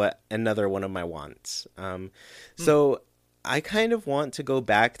me into what another one of my wants. Mm. So I kind of want to go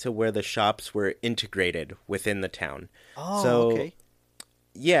back to where the shops were integrated within the town. Oh, So okay.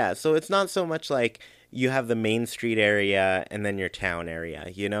 yeah, so it's not so much like you have the main street area and then your town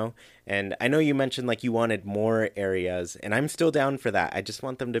area. And I know you mentioned like you wanted more areas, and I'm still down for that. I just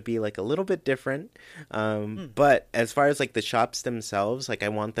want them to be like a little bit different. Mm. But as far as like the shops themselves, like I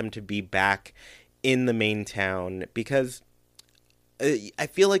want them to be back in the main town because I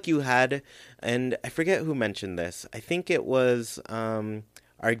feel like you had, and I forget who mentioned this. I think it was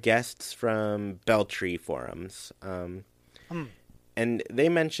our guests from Beltree forums. Mm. And they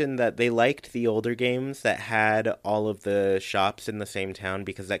mentioned that they liked the older games that had all of the shops in the same town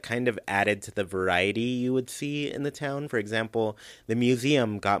because that kind of added to the variety you would see in the town. For example, the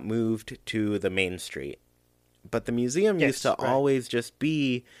museum got moved to the main street, but the museum used Yes. to Right. always just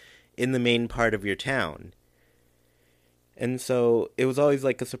be in the main part of your town. And so it was always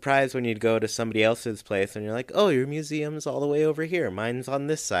like a surprise when you'd go to somebody else's place and you're like, oh, your museum's all the way over here. Mine's on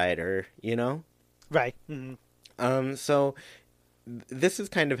this side, or. Right. Mm. So this is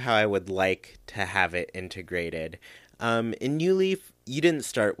kind of how I would like to have it integrated. In New Leaf, you didn't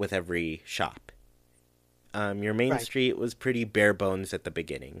start with every shop. Your main Right. street was pretty bare bones at the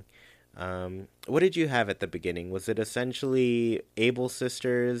beginning. What did you have at the beginning? Was it essentially Able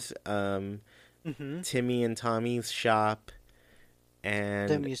Sisters, Mm-hmm. Timmy and Tommy's shop, The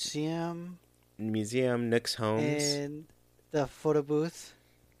and museum museum, Nook's Homes? and the photo booth,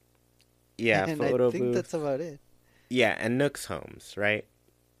 Yeah, and I photo think that's booth. about it. Yeah, and Nook's Homes, right?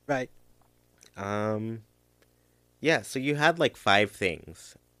 Right. Um, yeah, so you had like five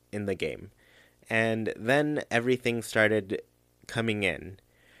things in the game, and then everything started coming in.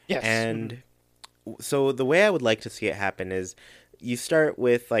 Yes. Mm-hmm. And so the way I would like to see it happen is you start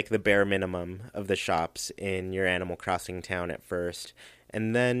with like the bare minimum of the shops in your Animal Crossing town at first,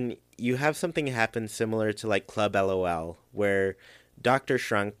 and then you have something happen similar to like Club LOL, where Dr.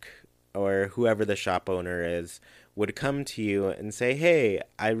 Shrunk or whoever the shop owner is would come to you and say, "Hey,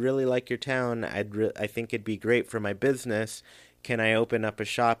 I really like your town. I think it'd be great for my business. Can I open up a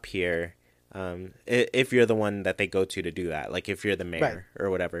shop here?" If you're the one that they go to do that, like if you're the Right. mayor or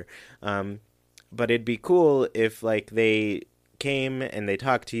whatever. Um, but it'd be cool if like they came and they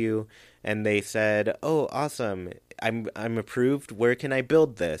talked to you and they said, "Oh, awesome. I'm approved. Where can I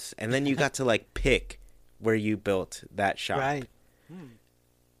build this?" And then you got to like pick where you built that shop. Right. Hmm.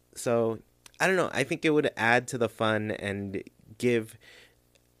 So, I don't know. I think it would add to the fun and give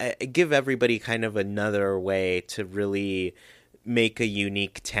everybody kind of another way to really make a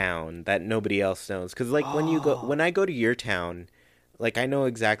unique town that nobody else knows. Because like Oh. when I go to your town, like I know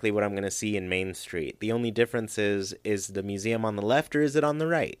exactly what I'm gonna see in Main Street. The only difference is the museum on the left or is it on the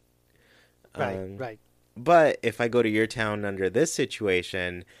right? Right. Um, Right. but if I go to your town under this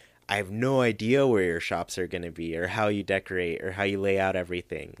situation, I have no idea where your shops are gonna be or how you decorate or how you lay out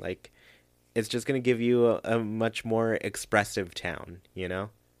everything. Like it's just gonna give you a much more expressive town, you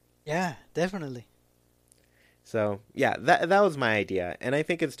know? Yeah. Definitely. So yeah, that was my idea, and I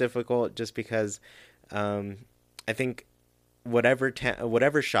think it's difficult just because um, I think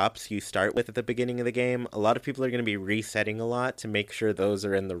whatever shops you start with at the beginning of the game, a lot of people are going to be resetting a lot to make sure those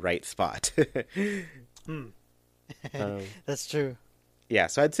are in the right spot. Hmm. um, That's true. yeah,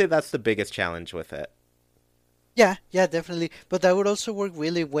 so I'd say that's the biggest challenge with it. Yeah. Yeah. Definitely. But that would also work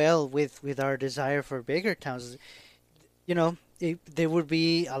really well with our desire for bigger towns. There would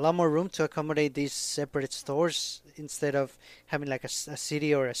be a lot more room to accommodate these separate stores instead of having like a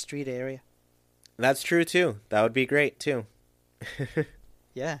city or a street area. That's true too. That would be great too.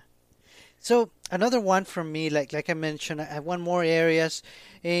 Yeah. So another one from me, like I mentioned, I want more areas,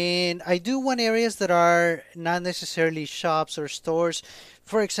 and I do want areas that are not necessarily shops or stores.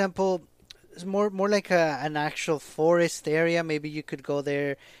 For example, it's more like an actual forest area. Maybe you could go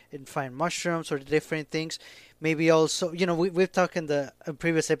there and find mushrooms or different things. Maybe also, we've talked in the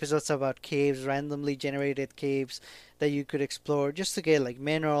previous episodes about caves, randomly generated caves that you could explore just to get like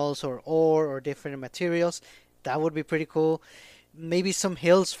minerals or ore or different materials. That would be pretty cool. Maybe some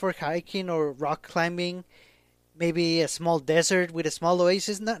hills for hiking or rock climbing. Maybe a small desert with a small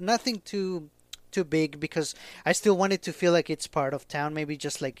oasis. Nothing too big because I still want it to feel like it's part of town. Maybe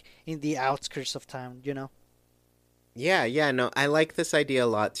just like in the outskirts of town. Yeah, yeah, no, I like this idea a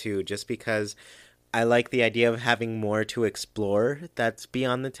lot too, just because I like the idea of having more to explore that's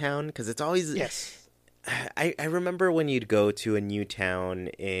beyond the town, because it's always Yes. I remember when you'd go to a new town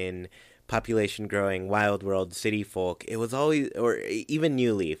in population growing Wild World City Folk, it was always, or even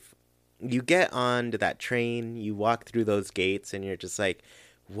New Leaf, you get on to that train, you walk through those gates, and you're just like,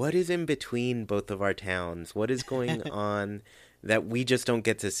 what is in between both of our towns? What is going on that we just don't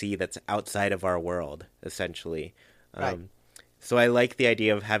get to see that's outside of our world, essentially? Right. Um, so I like the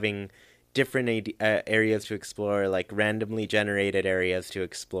idea of having different areas to explore, like randomly generated areas to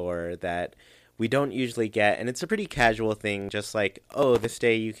explore that we don't usually get. And it's a pretty casual thing, just like, oh, this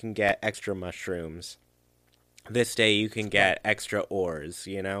day you can get extra mushrooms. This day you can Right. get extra ores,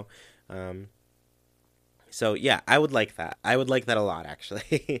 you know? Um, so yeah, I would like that. I would like that a lot,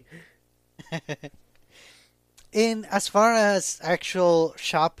 actually. And as far as actual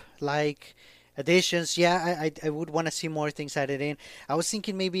shop like additions, yeah, I would want to see more things added in. I was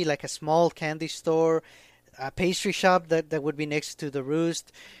thinking maybe like a small candy store, a pastry shop that would be next to the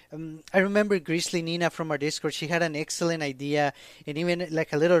roost. I remember Grizzly Nina from our Discord. She had an excellent idea and even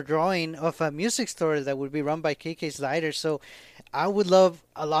like a little drawing of a music store that would be run by KK Slider. So I would love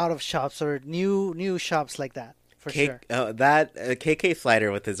a lot of shops or new shops like that. for sure. That KK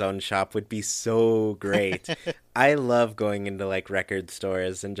Slider with his own shop would be so great. I love going into like record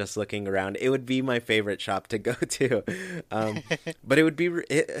stores and just looking around. It would be my favorite shop to go to. But it would be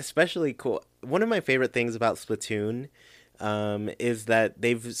especially cool. One of my favorite things about Splatoon is that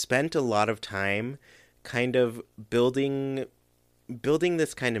they've spent a lot of time kind of building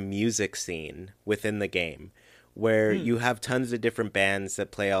this kind of music scene within the game where Hmm. you have tons of different bands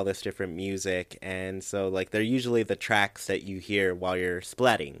that play all this different music, and so like they're usually the tracks that you hear while you're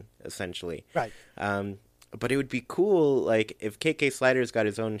splatting essentially. Right. um but it would be cool like if KK Slider's got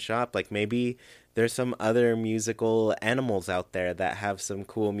his own shop, like maybe there's some other musical animals out there that have some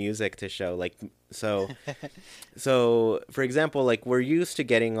cool music to show, like so for example, like we're used to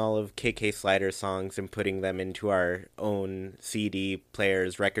getting all of KK Slider songs and putting them into our own CD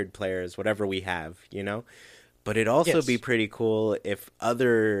players, record players, whatever we have, you know. But it'd also be Yes. pretty cool if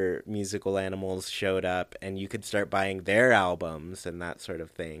other musical animals showed up and you could start buying their albums and that sort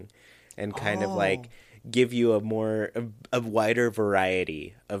of thing, and kind of Oh, like give you a wider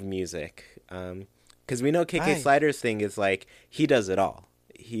variety of music. Because we know KK right. Slider's thing is like he does it all.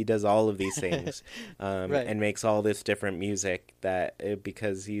 He does all of these things, Right. and makes all this different music that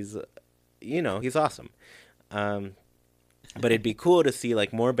because he's, you know, he's awesome. Um, but it'd be cool to see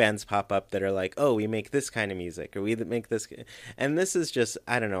like more bands pop up that are like, oh, we make this kind of music, or we make this, and this is just,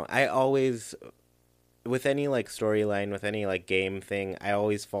 I don't know. I always, with any like storyline, with any like game thing, I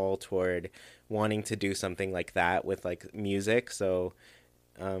always fall toward wanting to do something like that with like music. So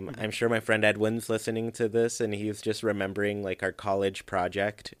Mhm. I'm sure my friend Edwin's listening to this, and he's just remembering like our college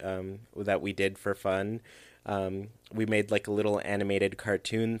project that we did for fun. We made like a little animated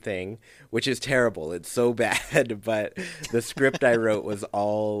cartoon thing, which is terrible. It's so bad, but the script I wrote was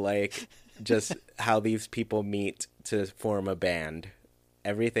all like just how these people meet to form a band.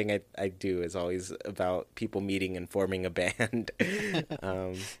 Everything I do is always about people meeting and forming a band.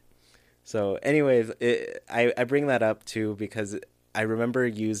 um, so, anyways, I bring that up too because I remember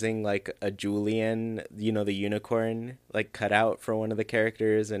using like a Julian, you know, the unicorn, like cutout for one of the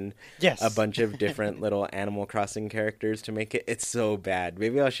characters, and a Yes. bunch of different little Animal Crossing characters to make it. It's so bad.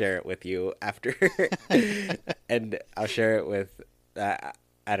 Maybe I'll share it with you after, and I'll share it with.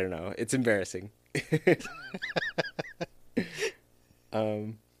 I don't know. It's embarrassing.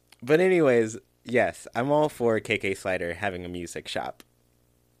 um, but anyways, yes, I'm all for KK Slider having a music shop.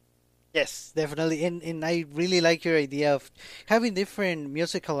 Yes, definitely. And I really like your idea of having different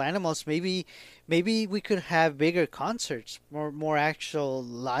musical animals. Maybe we could have bigger concerts, more actual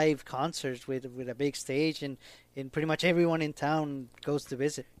live concerts with a big stage and pretty much everyone in town goes to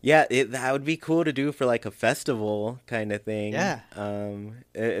visit. Yeah, that would be cool to do for like a festival kind of thing. Yeah,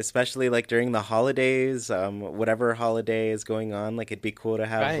 Especially like during the holidays, whatever holiday is going on. Like it'd be cool to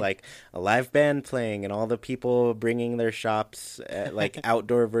have right. like a live band playing and all the people bringing their shops, like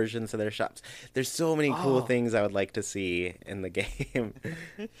outdoor versions of their shops. There's so many cool Oh, things I would like to see in the game,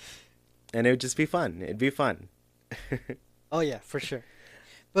 and it would just be fun. It'd be fun. oh yeah, for sure.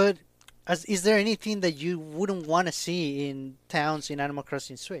 But is there anything that you wouldn't want to see in towns in Animal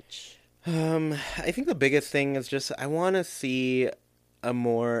Crossing Switch? I think the biggest thing is just I want to see a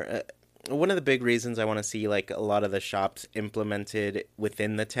more. One of the big reasons I want to see like a lot of the shops implemented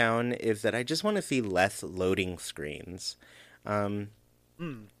within the town is that I just want to see less loading screens. Um,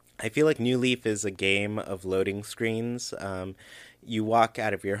 Hmm. I feel like New Leaf is a game of loading screens. You walk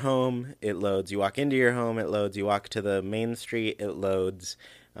out of your home, it loads. You walk into your home, it loads. You walk to the main street, it loads.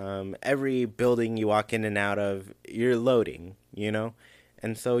 Every building you walk in and out of, you're loading, you know?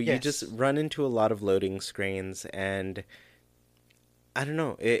 And so you just Yes. run into a lot of loading screens, and I don't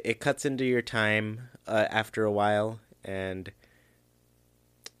know, it cuts into your time after a while. And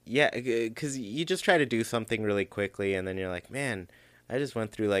yeah, because you just try to do something really quickly, and then you're like, man, I just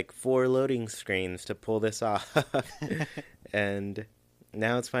went through like four loading screens to pull this off. And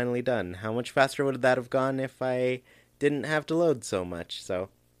now it's finally done. How much faster would that have gone if I didn't have to load so much? So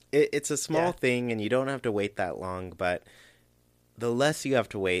it's a small Yeah. thing, and you don't have to wait that long, but the less you have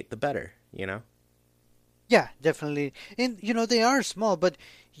to wait, the better, you know? Yeah, definitely. And they are small, but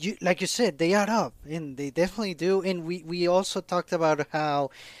like you said, they add up, and they definitely do. And we also talked about how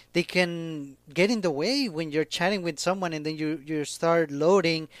they can get in the way when you're chatting with someone, and then you start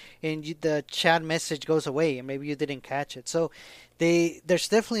loading, and the chat message goes away, and maybe you didn't catch it. So there's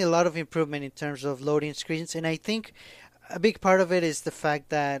definitely a lot of improvement in terms of loading screens, and I think a big part of it is the fact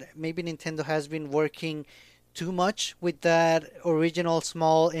that maybe Nintendo has been working too much with that original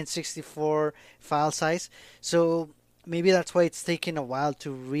small N64 file size. So maybe that's why it's taken a while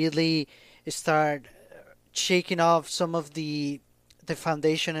to really start shaking off some of the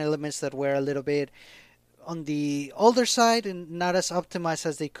foundation elements that were a little bit on the older side and not as optimized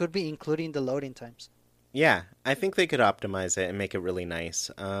as they could be, including the loading times. Yeah, I think they could optimize it and make it really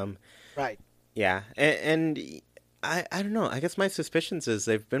nice. Right. Yeah, and I don't know. I guess my suspicions is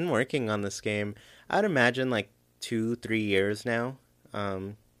they've been working on this game. I'd imagine like 2 3 years now.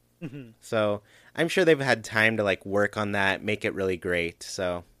 Um, Hmm. so I'm sure they've had time to like work on that, make it really great.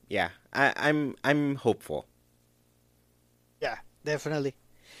 So yeah, I'm hopeful. Yeah, definitely.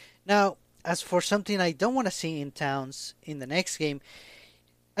 Now, as for something I don't want to see in towns in the next game,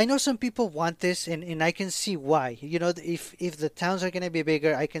 I know some people want this, and I can see why. If the towns are going to be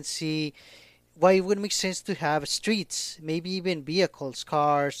bigger, I can see why it would make sense to have streets, maybe even vehicles,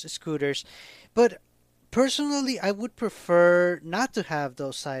 cars, scooters. But personally, I would prefer not to have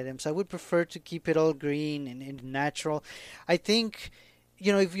those items. I would prefer to keep it all green and natural. I think,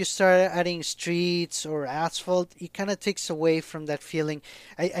 if you start adding streets or asphalt, it kind of takes away from that feeling.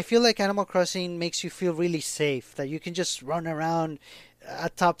 I feel like Animal Crossing makes you feel really safe, that you can just run around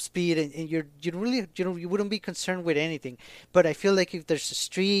at top speed, and you really you wouldn't be concerned with anything. But I feel like if there's a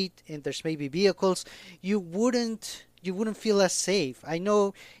street and there's maybe vehicles, you wouldn't feel as safe. I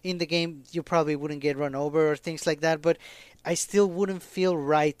know in the game you probably wouldn't get run over or things like that, but I still wouldn't feel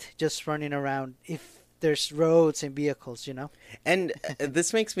right just running around if there's roads and vehicles. And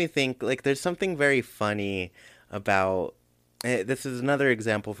this makes me think like there's something very funny about this is another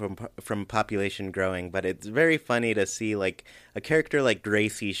example from population growing, but it's very funny to see like a character like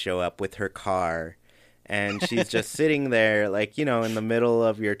Gracie show up with her car and she's just sitting there like, in the middle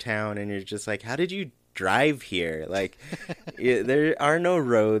of your town and you're just like, how did you drive here? Like there are no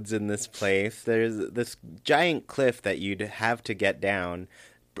roads in this place. There's this giant cliff that you'd have to get down,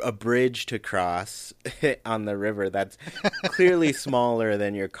 a bridge to cross on the river that's clearly smaller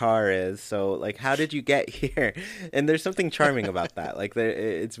than your car is. So, like, how did you get here? And there's something charming about that. Like,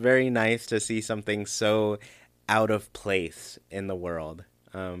 it's very nice to see something so out of place in the world.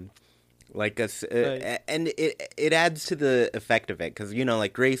 Right. And it adds to the effect of it because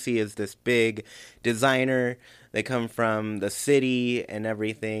like Gracie is this big designer. They come from the city and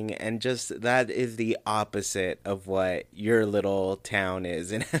everything, and just that is the opposite of what your little town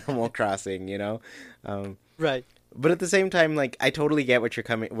is in Animal Crossing. Um, Right. but at the same time, like I totally get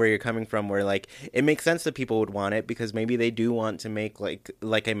where you're coming from. Where like it makes sense that people would want it because maybe they do want to make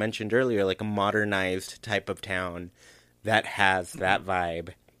like I mentioned earlier, like a modernized type of town that has that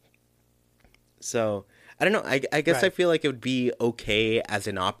vibe. So I don't know. I guess I Right. feel like it would be okay as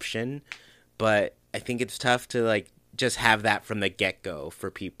an option, but I think it's tough to like just have that from the get go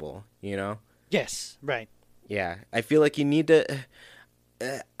for people. Yes. Right. Yeah, I feel like you need to.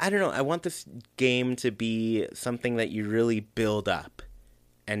 I don't know. I want this game to be something that you really build up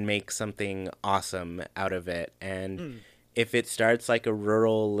and make something awesome out of it. And Mm. if it starts like a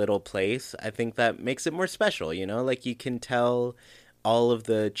rural little place, I think that makes it more special. Like you can tell all of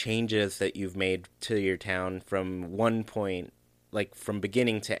the changes that you've made to your town from one point, like from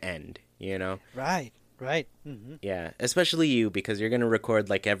beginning to end. Right. Right. Hmm. Yeah, especially you because you're going to record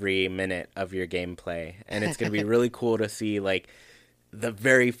like every minute of your gameplay and it's going to be really cool to see like the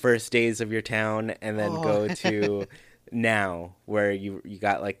very first days of your town and then Oh. go to now where you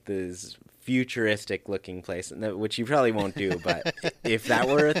got like this futuristic looking place which you probably won't do, but if that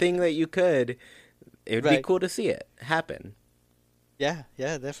were a thing that you could, it would be Right. cool to see it happen. Yeah.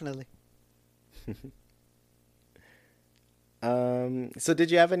 Yeah. Definitely. So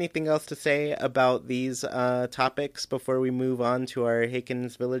did you have anything else to say about these topics before we move on to our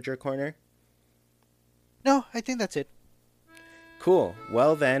Haken's Villager Corner? No, I think that's it. Cool.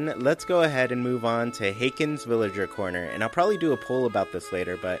 Well then, let's go ahead and move on to Haken's Villager Corner. And I'll probably do a poll about this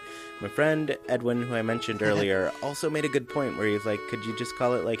later, but my friend Edwin, who I mentioned earlier, also made a good point where he's like, could you just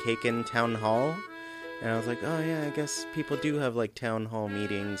call it like Haken Town Hall? And I was like, oh yeah, I guess people do have like town hall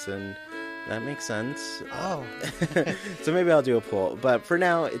meetings and that makes sense. Oh. So maybe I'll do a poll. But for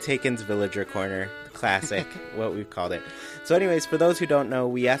now, it's Haken's Villager Corner, the classic, what we've called it. So anyways, for those who don't know,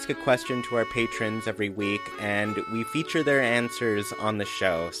 we ask a question to our patrons every week, and we feature their answers on the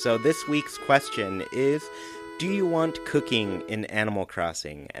show. So this week's question is, do you want cooking in Animal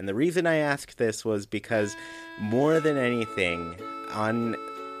Crossing? And the reason I asked this was because more than anything, on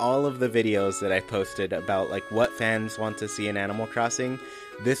all of the videos that I posted about like what fans want to see in Animal Crossing,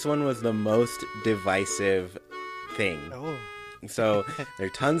 this one was the most divisive thing. Oh. So there are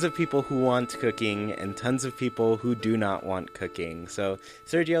tons of people who want cooking and tons of people who do not want cooking. So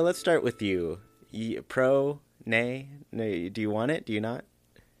Sergio, let's start with you. Pro, nay? No, do you want it? Do you not?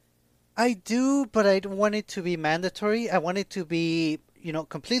 I do, but I don't want it to be mandatory. I want it to be,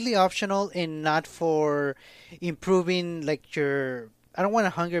 completely optional and not for improving like your I don't want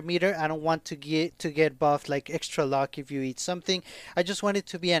a hunger meter. I don't want to get buffed like extra luck if you eat something. I just want it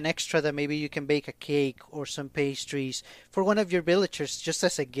to be an extra that maybe you can bake a cake or some pastries for one of your villagers just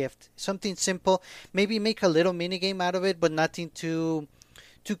as a gift. Something simple. Maybe make a little mini game out of it, but nothing too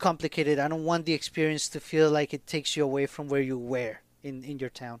complicated. I don't want the experience to feel like it takes you away from where you were in your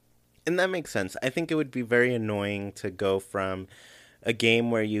town. And that makes sense. I think it would be very annoying to go from a game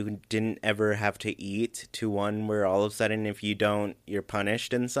where you didn't ever have to eat to one where all of a sudden if you don't you're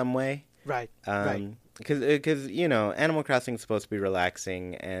punished in some way. Right. Right. Because you know, Animal Crossing is supposed to be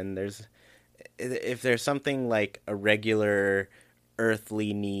relaxing, and there's if there's something like a regular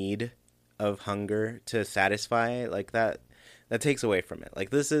earthly need of hunger to satisfy, like that takes away from it. Like,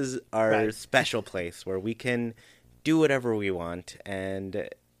 this is our Right. special place where we can do whatever we want, and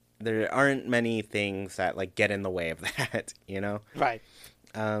there aren't many things that like get in the way of that, you know. Right.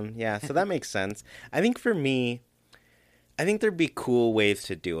 Yeah, so that makes sense. I think for me, I think there'd be cool ways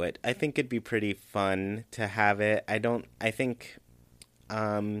to do it. I think it'd be pretty fun to have it. I think,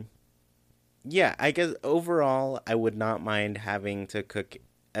 um, yeah, I guess overall, I would not mind having to cook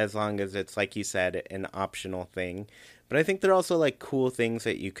as long as it's, like you said, an optional thing. But I think there are also like cool things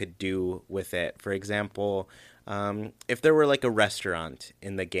that you could do with it. For example, if there were like a restaurant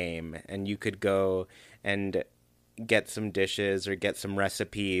in the game and you could go and get some dishes or get some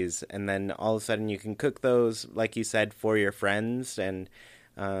recipes, and then all of a sudden you can cook those, like you said, for your friends, and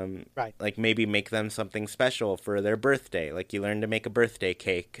Right. like maybe make them something special for their birthday. Like you learn to make a birthday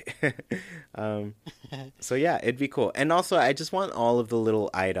cake. um, so yeah, it'd be cool. And also, I just want all of the little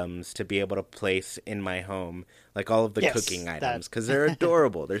items to be able to place in my home, like all of the cooking Yes. That. items, because they're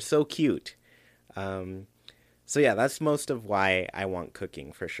adorable. They're so cute. Um, so yeah, that's most of why I want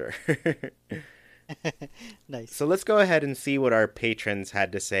cooking for sure. Nice. So let's go ahead and see what our patrons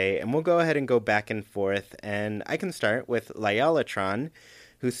had to say, and we'll go ahead and go back and forth. And I can start with Lyalatron,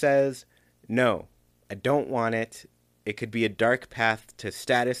 who says, "No, I don't want it. It could be a dark path to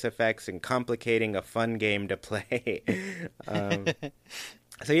status effects and complicating a fun game to play." um,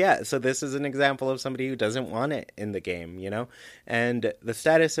 so yeah, so this is an example of somebody who doesn't want it in the game, you know? And the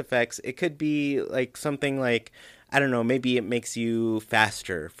status effects, it could be like something like, I don't know, maybe it makes you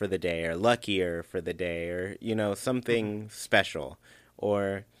faster for the day or luckier for the day, or, you know, Mhm. something special.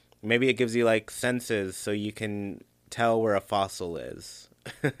 Or maybe it gives you like senses so you can tell where a fossil is.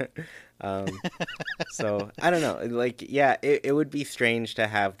 um, so I don't know. Like, yeah, it would be strange to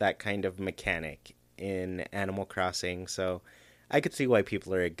have that kind of mechanic in Animal Crossing. So I could see why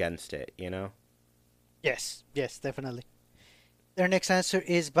people are against it, you know? Yes. Yes. Definitely. Their next answer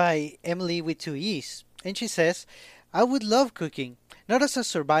is by Emily with two E's. And she says, I would love cooking. Not as a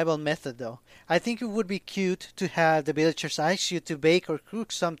survival method though. I think it would be cute to have the villagers ask you to bake or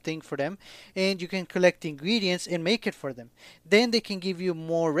cook something for them and you can collect ingredients and make it for them. Then they can give you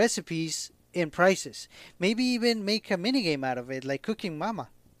more recipes and prices. Maybe even make a minigame out of it like Cooking Mama.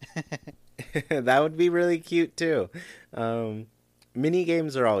 That would be really cute too. Um, Mini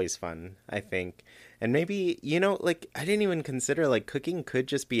games are always fun, I think. And maybe, you know, like I didn't even consider like cooking could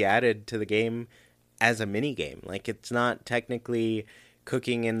just be added to the game as a mini game. Like it's not technically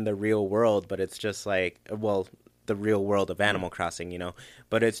cooking in the real world, but it's just like, well, the real world of Animal Crossing, you know,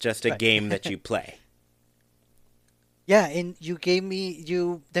 but it's just a Right. game that you play. Yeah, and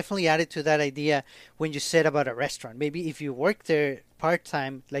you definitely added to that idea when you said about a restaurant. Maybe if you work there part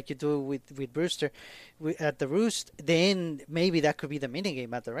time, like you do with Brewster at the Roost, then maybe that could be the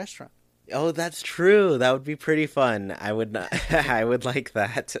minigame at the restaurant. Oh, that's true. That would be pretty fun. I would not I would like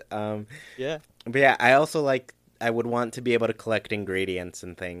that. Yeah. But yeah, I also like I would want to be able to collect ingredients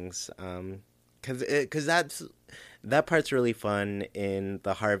and things. Cuz that part's really fun in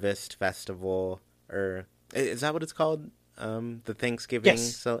the Harvest Festival, or is that what it's called? The Thanksgiving.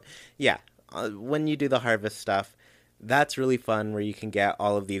 Yes. So yeah, when you do the harvest stuff, that's really fun where you can get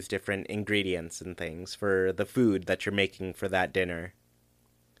all of these different ingredients and things for the food that you're making for that dinner.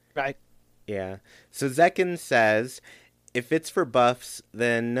 Right. Yeah. So Zekin says, if it's for buffs,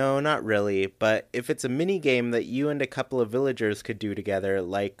 then no, not really. But if it's a mini game that you and a couple of villagers could do together,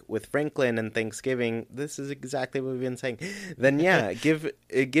 like with Franklin and Thanksgiving, this is exactly what we've been saying. Then yeah,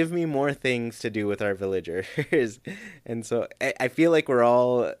 give me more things to do with our villagers. And so I feel like we're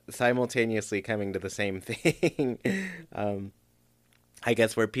all simultaneously coming to the same thing. um, I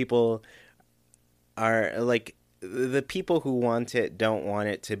guess where people are like the people who want it don't want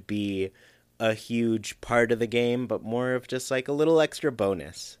it to be a huge part of the game, but more of just like a little extra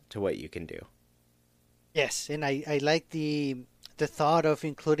bonus to what you can do. Yes, and I like the thought of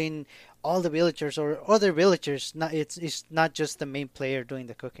including all the villagers or other villagers. Not it's not just the main player doing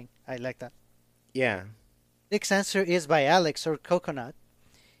the cooking. I like that. Yeah. Next answer is by Alex or Coconut.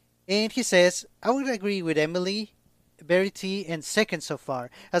 And he says, I would agree with Emily, Verity, and Second so far,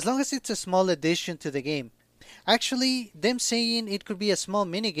 as long as it's a small addition to the game. Actually, them saying it could be a small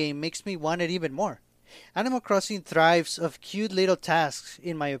minigame makes me want it even more. Animal Crossing thrives of cute little tasks,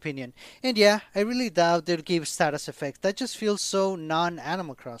 in my opinion. And yeah, I really doubt they'll give status effects. That just feels so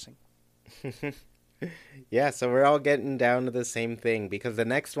non-Animal Crossing. Yeah, so we're all getting down to the same thing because the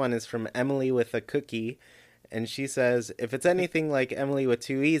next one is from Emily with a cookie. And she says, if it's anything like Emily with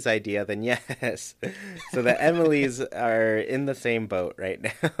two E's idea, then yes. So the Emilys are in the same boat right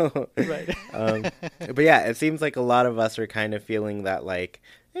now. Right. But yeah, it seems like a lot of us are kind of feeling that, like,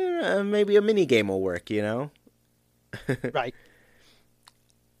 maybe a mini game will work, you know? Right.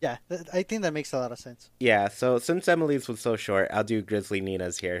 Yeah, I think that makes a lot of sense. Yeah, so since Emily's was so short, I'll do Grizzly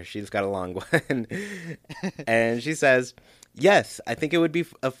Nina's here. She's got a long one. And she says, yes, I think it would be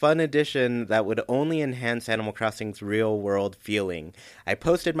a fun addition that would only enhance Animal Crossing's real-world feeling. I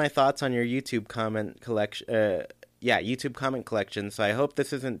posted my thoughts on your YouTube comment collection. YouTube comment collection, so I hope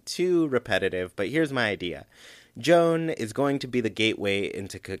this isn't too repetitive, but here's my idea. Joan is going to be the gateway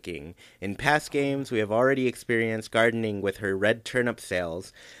into cooking. In past games, we have already experienced gardening with her red turnip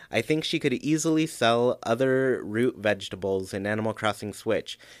sales. I think she could easily sell other root vegetables in Animal Crossing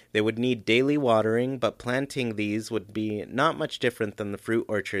Switch. They would need daily watering, but planting these would be not much different than the fruit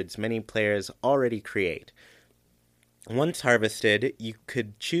orchards many players already create. Once harvested, you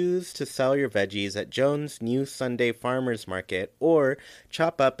could choose to sell your veggies at Joan's new Sunday Farmers Market or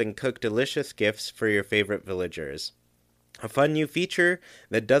chop up and cook delicious gifts for your favorite villagers. A fun new feature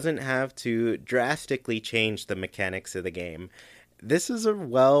that doesn't have to drastically change the mechanics of the game. This is a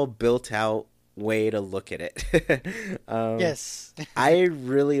well built out way to look at it. Yes. I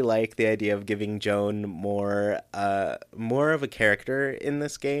really like the idea of giving Joan more of a character in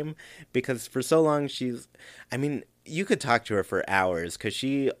this game because for so long you could talk to her for hours because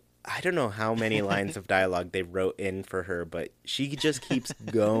I don't know how many lines of dialogue they wrote in for her, but she just keeps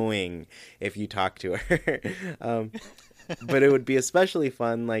going if you talk to her. But it would be especially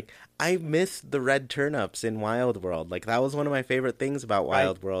fun. Like, I miss the red turnips in Wild World. Like, that was one of my favorite things about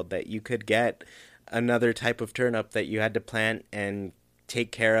Wild World, that you could get another type of turnip that you had to plant and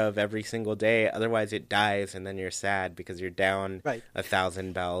take care of every single day. Otherwise, it dies, and then you're sad because you're down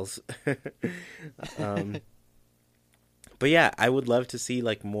 1,000 bells. But yeah, I would love to see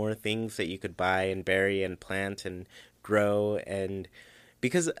like more things that you could buy and bury and plant and grow, and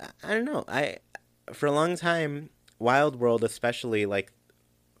because I don't know, for a long time Wild World especially, like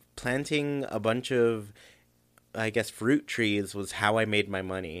planting a bunch of, I guess, fruit trees was how I made my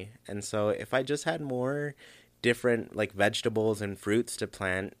money. And so if I just had more different like vegetables and fruits to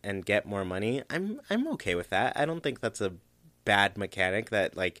plant and get more money, I'm okay with that. I don't think that's a bad mechanic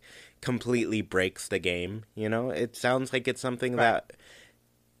that like completely breaks the game, you know? It sounds like it's something that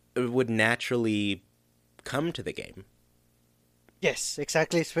would naturally come to the game. Yes,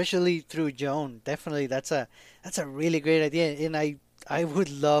 exactly, especially through Joan. Definitely that's a really great idea, and I would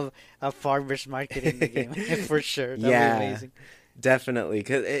love a farmers market in the game for sure. That'd be amazing. Definitely,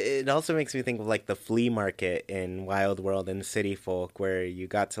 because it also makes me think of like the flea market in Wild World and City Folk, where you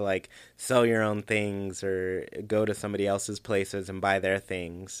got to like sell your own things or go to somebody else's places and buy their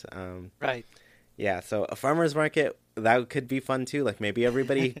things. Right. Yeah, so a farmer's market, that could be fun too. Like maybe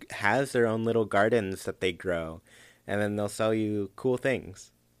everybody has their own little gardens that they grow, and then they'll sell you cool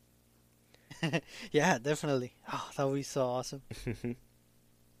things. Yeah, definitely. Oh, that would be so awesome.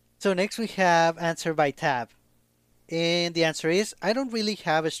 So next we have answer by Tab. And the answer is, I don't really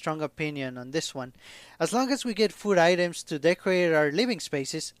have a strong opinion on this one. As long as we get food items to decorate our living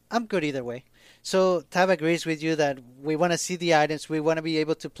spaces, I'm good either way. So Tab agrees with you that we want to see the items, we want to be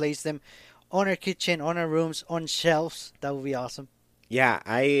able to place them on our kitchen, on our rooms, on shelves. That would be awesome. Yeah,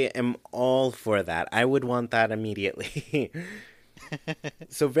 I am all for that. I would want that immediately.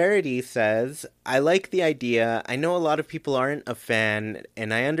 So Verity says, I like the idea. I know a lot of people aren't a fan,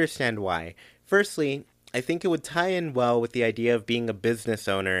 and I understand why. Firstly, I think it would tie in well with the idea of being a business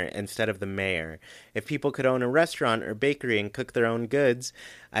owner instead of the mayor. If people could own a restaurant or bakery and cook their own goods,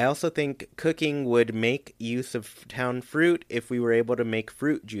 I also think cooking would make use of town fruit if we were able to make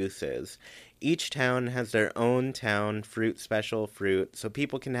fruit juices. Each town has their own town fruit special fruit, so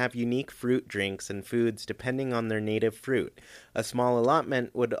people can have unique fruit drinks and foods depending on their native fruit. A small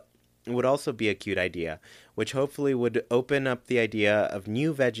allotment would also be a cute idea. which hopefully would open up the idea of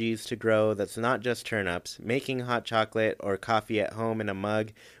new veggies to grow that's not just turnips. Making hot chocolate or coffee at home in a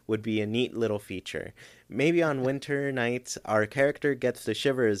mug would be a neat little feature. Maybe on winter nights our character gets the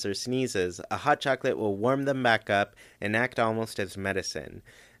shivers or sneezes, a hot chocolate will warm them back up and act almost as medicine.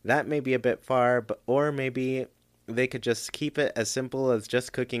 That may be a bit far, but or maybe they could just keep it as simple as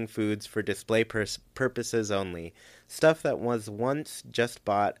just cooking foods for display purposes only. Stuff that was once just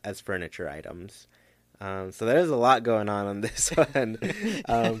bought as furniture items. So there's a lot going on this one.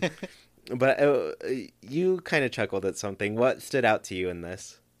 Um, but you kind of chuckled at something. What stood out to you in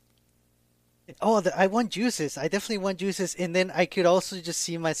this? Oh, I want juices. I definitely want juices, and then I could also just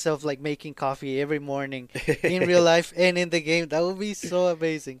see myself like making coffee every morning in real life and in the game. That would be so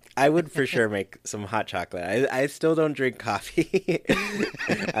amazing. I would for sure make some hot chocolate. I still don't drink coffee.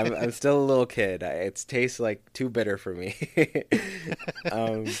 I'm still a little kid. It tastes like too bitter for me.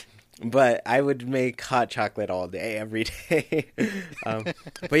 um, but I would make hot chocolate all day, every day. um,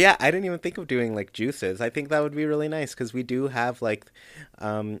 but yeah, I didn't even think of doing like juices. I think that would be really nice because we do have like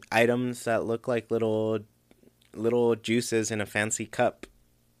items that look like little juices in a fancy cup,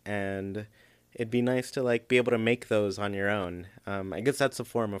 and it'd be nice to like be able to make those on your own. I guess that's a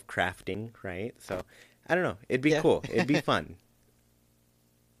form of crafting, right? So I don't know. It'd be Yeah, cool. It'd be fun.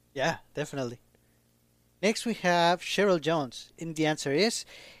 yeah, definitely. Next we have Cheryl Jones, and the answer is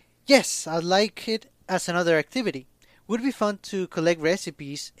yes. I'd like it as another activity. Would be fun to collect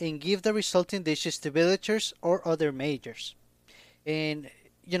recipes and give the resulting dishes to villagers or other majors. And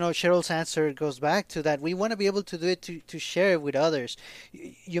Cheryl's answer goes back to that. We want to be able to do it to share it with others.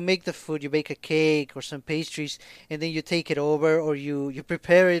 You make the food, you bake a cake or some pastries, and then you take it over or you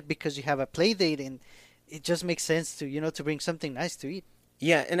prepare it because you have a play date, and it just makes sense to bring something nice to eat.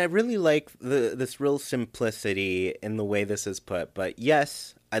 Yeah, and I really like this real simplicity in the way this is put. But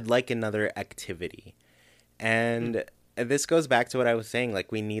yes, I'd like another activity. Mm. And this goes back to what I was saying.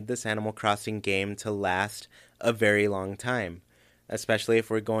 Like, we need this Animal Crossing game to last a very long time, especially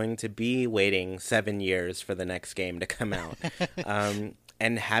if we're going to be waiting 7 years for the next game to come out.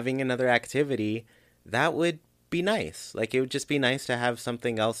 And having another activity, that would be nice. Like, it would just be nice to have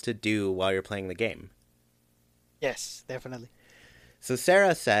something else to do while you're playing the game. Yes, definitely. So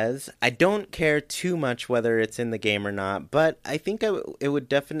Sarah says, I don't care too much whether it's in the game or not, but I think it would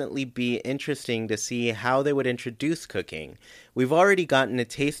definitely be interesting to see how they would introduce cooking. We've already gotten a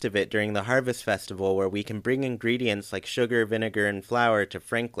taste of it during the Harvest Festival, where we can bring ingredients like sugar, vinegar, and flour to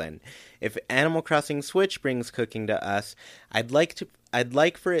Franklin. If Animal Crossing Switch brings cooking to us, I'd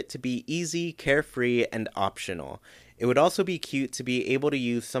like for it to be easy, carefree, and optional. It would also be cute to be able to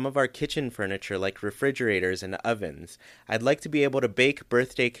use some of our kitchen furniture like refrigerators and ovens. I'd like to be able to bake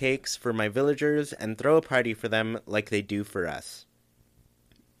birthday cakes for my villagers and throw a party for them like they do for us.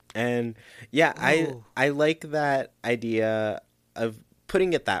 And yeah, Oh, I like that idea of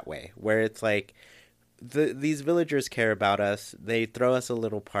putting it that way, where it's like these villagers care about us. They throw us a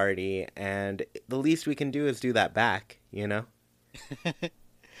little party, and the least we can do is do that back, you know?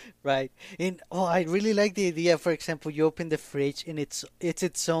 right. And I really like the idea. For example, you open the fridge and it's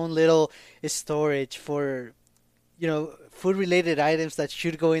its own little storage for food related items that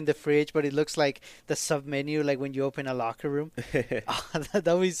should go in the fridge, but it looks like the sub menu, like when you open a locker room. Oh, that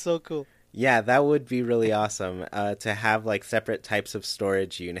would be so cool. Yeah, that would be really awesome to have like separate types of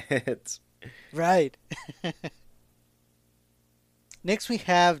storage units. Right. Next we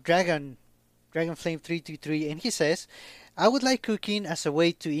have Dragonflame 323, and he says, I would like cooking as a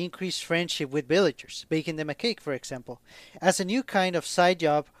way to increase friendship with villagers, baking them a cake, for example, as a new kind of side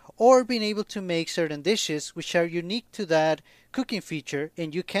job, or being able to make certain dishes which are unique to that cooking feature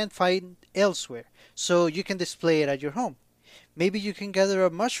and you can't find elsewhere, so you can display it at your home. Maybe you can gather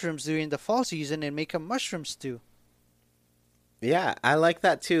up mushrooms during the fall season and make a mushroom stew. Yeah, I like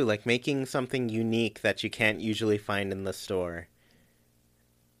that too, like making something unique that you can't usually find in the store.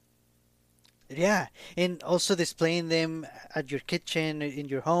 Yeah, and also displaying them at your kitchen in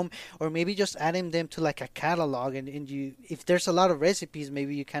your home, or maybe just adding them to like a catalog. And if there's a lot of recipes,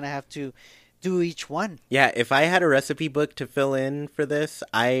 maybe you kind of have to do each one. Yeah, if I had a recipe book to fill in for this,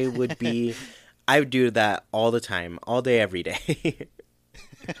 I would do that all the time, all day, every day.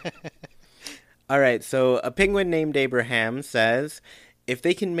 All right, so a penguin named Abraham says, if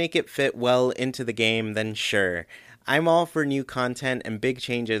they can make it fit well into the game, then sure. I'm all for new content and big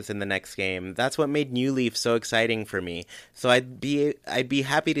changes in the next game. That's what made New Leaf so exciting for me. So I'd be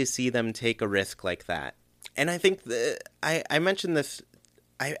happy to see them take a risk like that. And I think I mentioned this,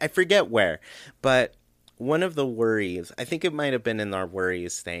 I forget where, but one of the worries, I think it might have been in our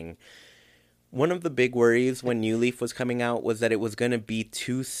worries thing, One of the big worries when New Leaf was coming out was that it was going to be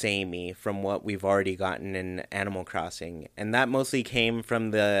too samey from what we've already gotten in Animal Crossing. And that mostly came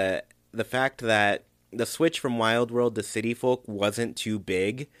from the fact that the switch from Wild World to City Folk wasn't too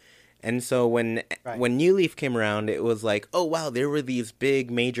big. And so when New Leaf came around, it was like, oh wow, there were these big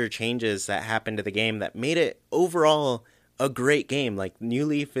major changes that happened to the game that made it overall a great game. Like New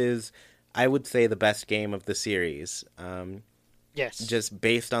Leaf is, I would say, the best game of the series. Yes. Just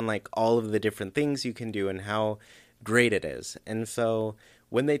based on like all of the different things you can do and how great it is. And so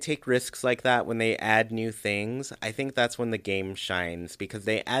when they take risks like that, when they add new things, I think that's when the game shines, because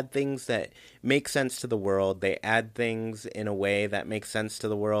they add things that make sense to the world. They add things in a way that makes sense to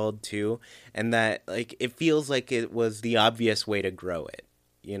the world too, and that like it feels like it was the obvious way to grow it,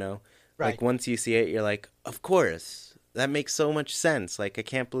 you know? Right. Like once you see it, you're like, of course, that makes so much sense. Like I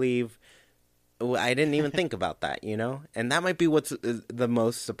can't believe I didn't even think about that, you know? And that might be what's the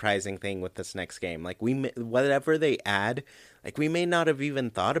most surprising thing with this next game. Like, whatever they add, like, we may not have even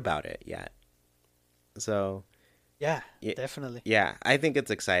thought about it yet. So... Yeah, definitely. Yeah, I think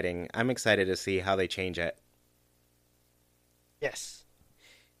it's exciting. I'm excited to see how they change it. Yes.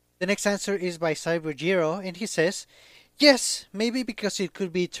 The next answer is by CyberGiro, and he says, yes, maybe because it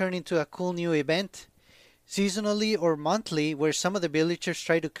could be turned into a cool new event, seasonally or monthly, where some of the villagers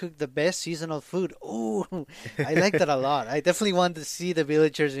try to cook the best seasonal food. Oh, I like that a lot. I definitely want to see the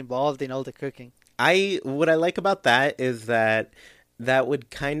villagers involved in all the cooking. What I like about that is that would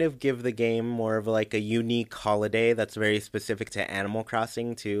kind of give the game more of like a unique holiday that's very specific to Animal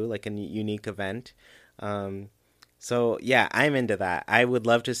Crossing too, like a unique event. So yeah, I'm into that. I would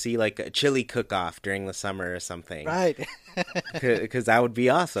love to see like a chili cook-off during the summer or something. Right. Because that would be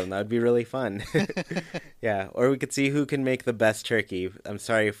awesome. That would be really fun. Yeah, or we could see who can make the best turkey. I'm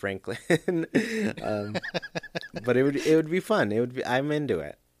sorry, Franklin. But it would be fun. I'm into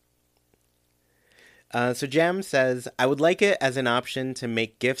it. So Jam says, I would like it as an option to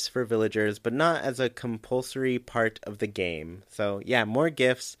make gifts for villagers, but not as a compulsory part of the game. So yeah, more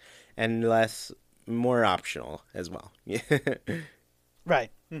gifts and more optional as well. Right.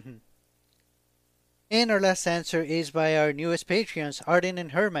 Mm-hmm. And our last answer is by our newest Patreons, Arden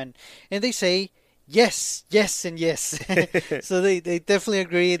and Herman. And they say, yes, yes, and yes. So they definitely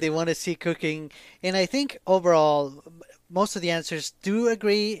agree. They want to see cooking. And I think overall, most of the answers do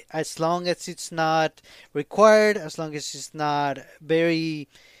agree, as long as it's not required, as long as it's not very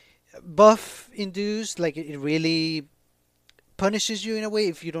buff induced, like it really punishes you in a way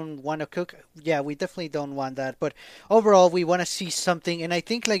if you don't want to cook. Yeah, we definitely don't want that. But overall, we want to see something. And I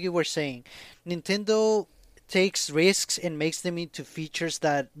think, like you were saying, Nintendo takes risks and makes them into features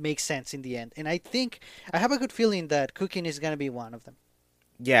that make sense in the end. And I think, I have a good feeling that cooking is going to be one of them.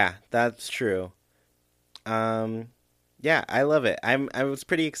 Yeah, that's true. Yeah, I love it. I was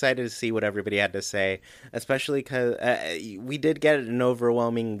pretty excited to see what everybody had to say, especially because we did get an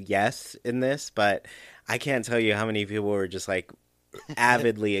overwhelming yes in this, but I can't tell you how many people were just like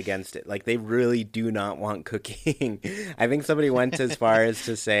avidly against it. Like they really do not want cooking. I think somebody went as far as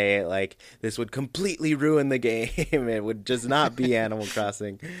to say like this would completely ruin the game. It would just not be Animal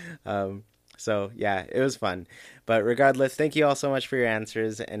Crossing. So yeah, it was fun. But regardless, thank you all so much for your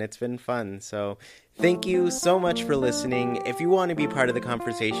answers, and it's been fun. So thank you so much for listening. If you want to be part of the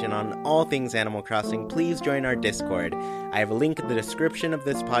conversation on all things Animal Crossing, please join our Discord. I have a link in the description of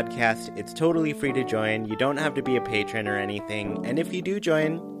this podcast. It's totally free to join. You don't have to be a patron or anything. And if you do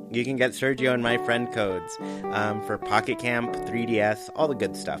join, you can get Sergio and my friend codes for Pocket Camp, 3DS, all the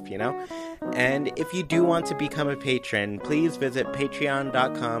good stuff, you know? And if you do want to become a patron, please visit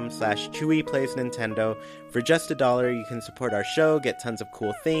patreon.com/ChewiePlaysNintendo. For just $1, you can support our show, get tons of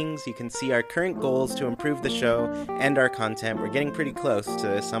cool things. You can see our current goals to improve the show and our content. We're getting pretty close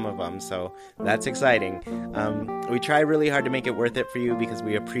to some of them, so that's exciting. We try really hard to make it worth it for you because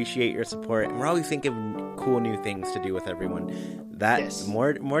we appreciate your support, and we're always thinking of cool new things to do with everyone. Yes.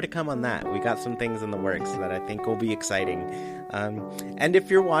 More to come on that. We got some things in the works that I think will be exciting. And if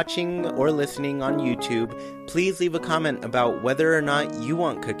you're watching or listening on YouTube, please leave a comment about whether or not you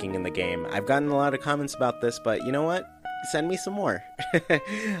want cooking in the game. I've gotten a lot of comments about this, but you know what? Send me some more.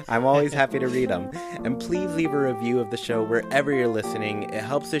 I'm always happy to read them. And please leave a review of the show wherever you're listening. It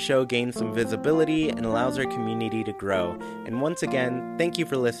helps the show gain some visibility and allows our community to grow. And once again, thank you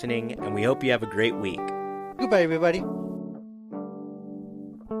for listening, and we hope you have a great week. Goodbye, everybody.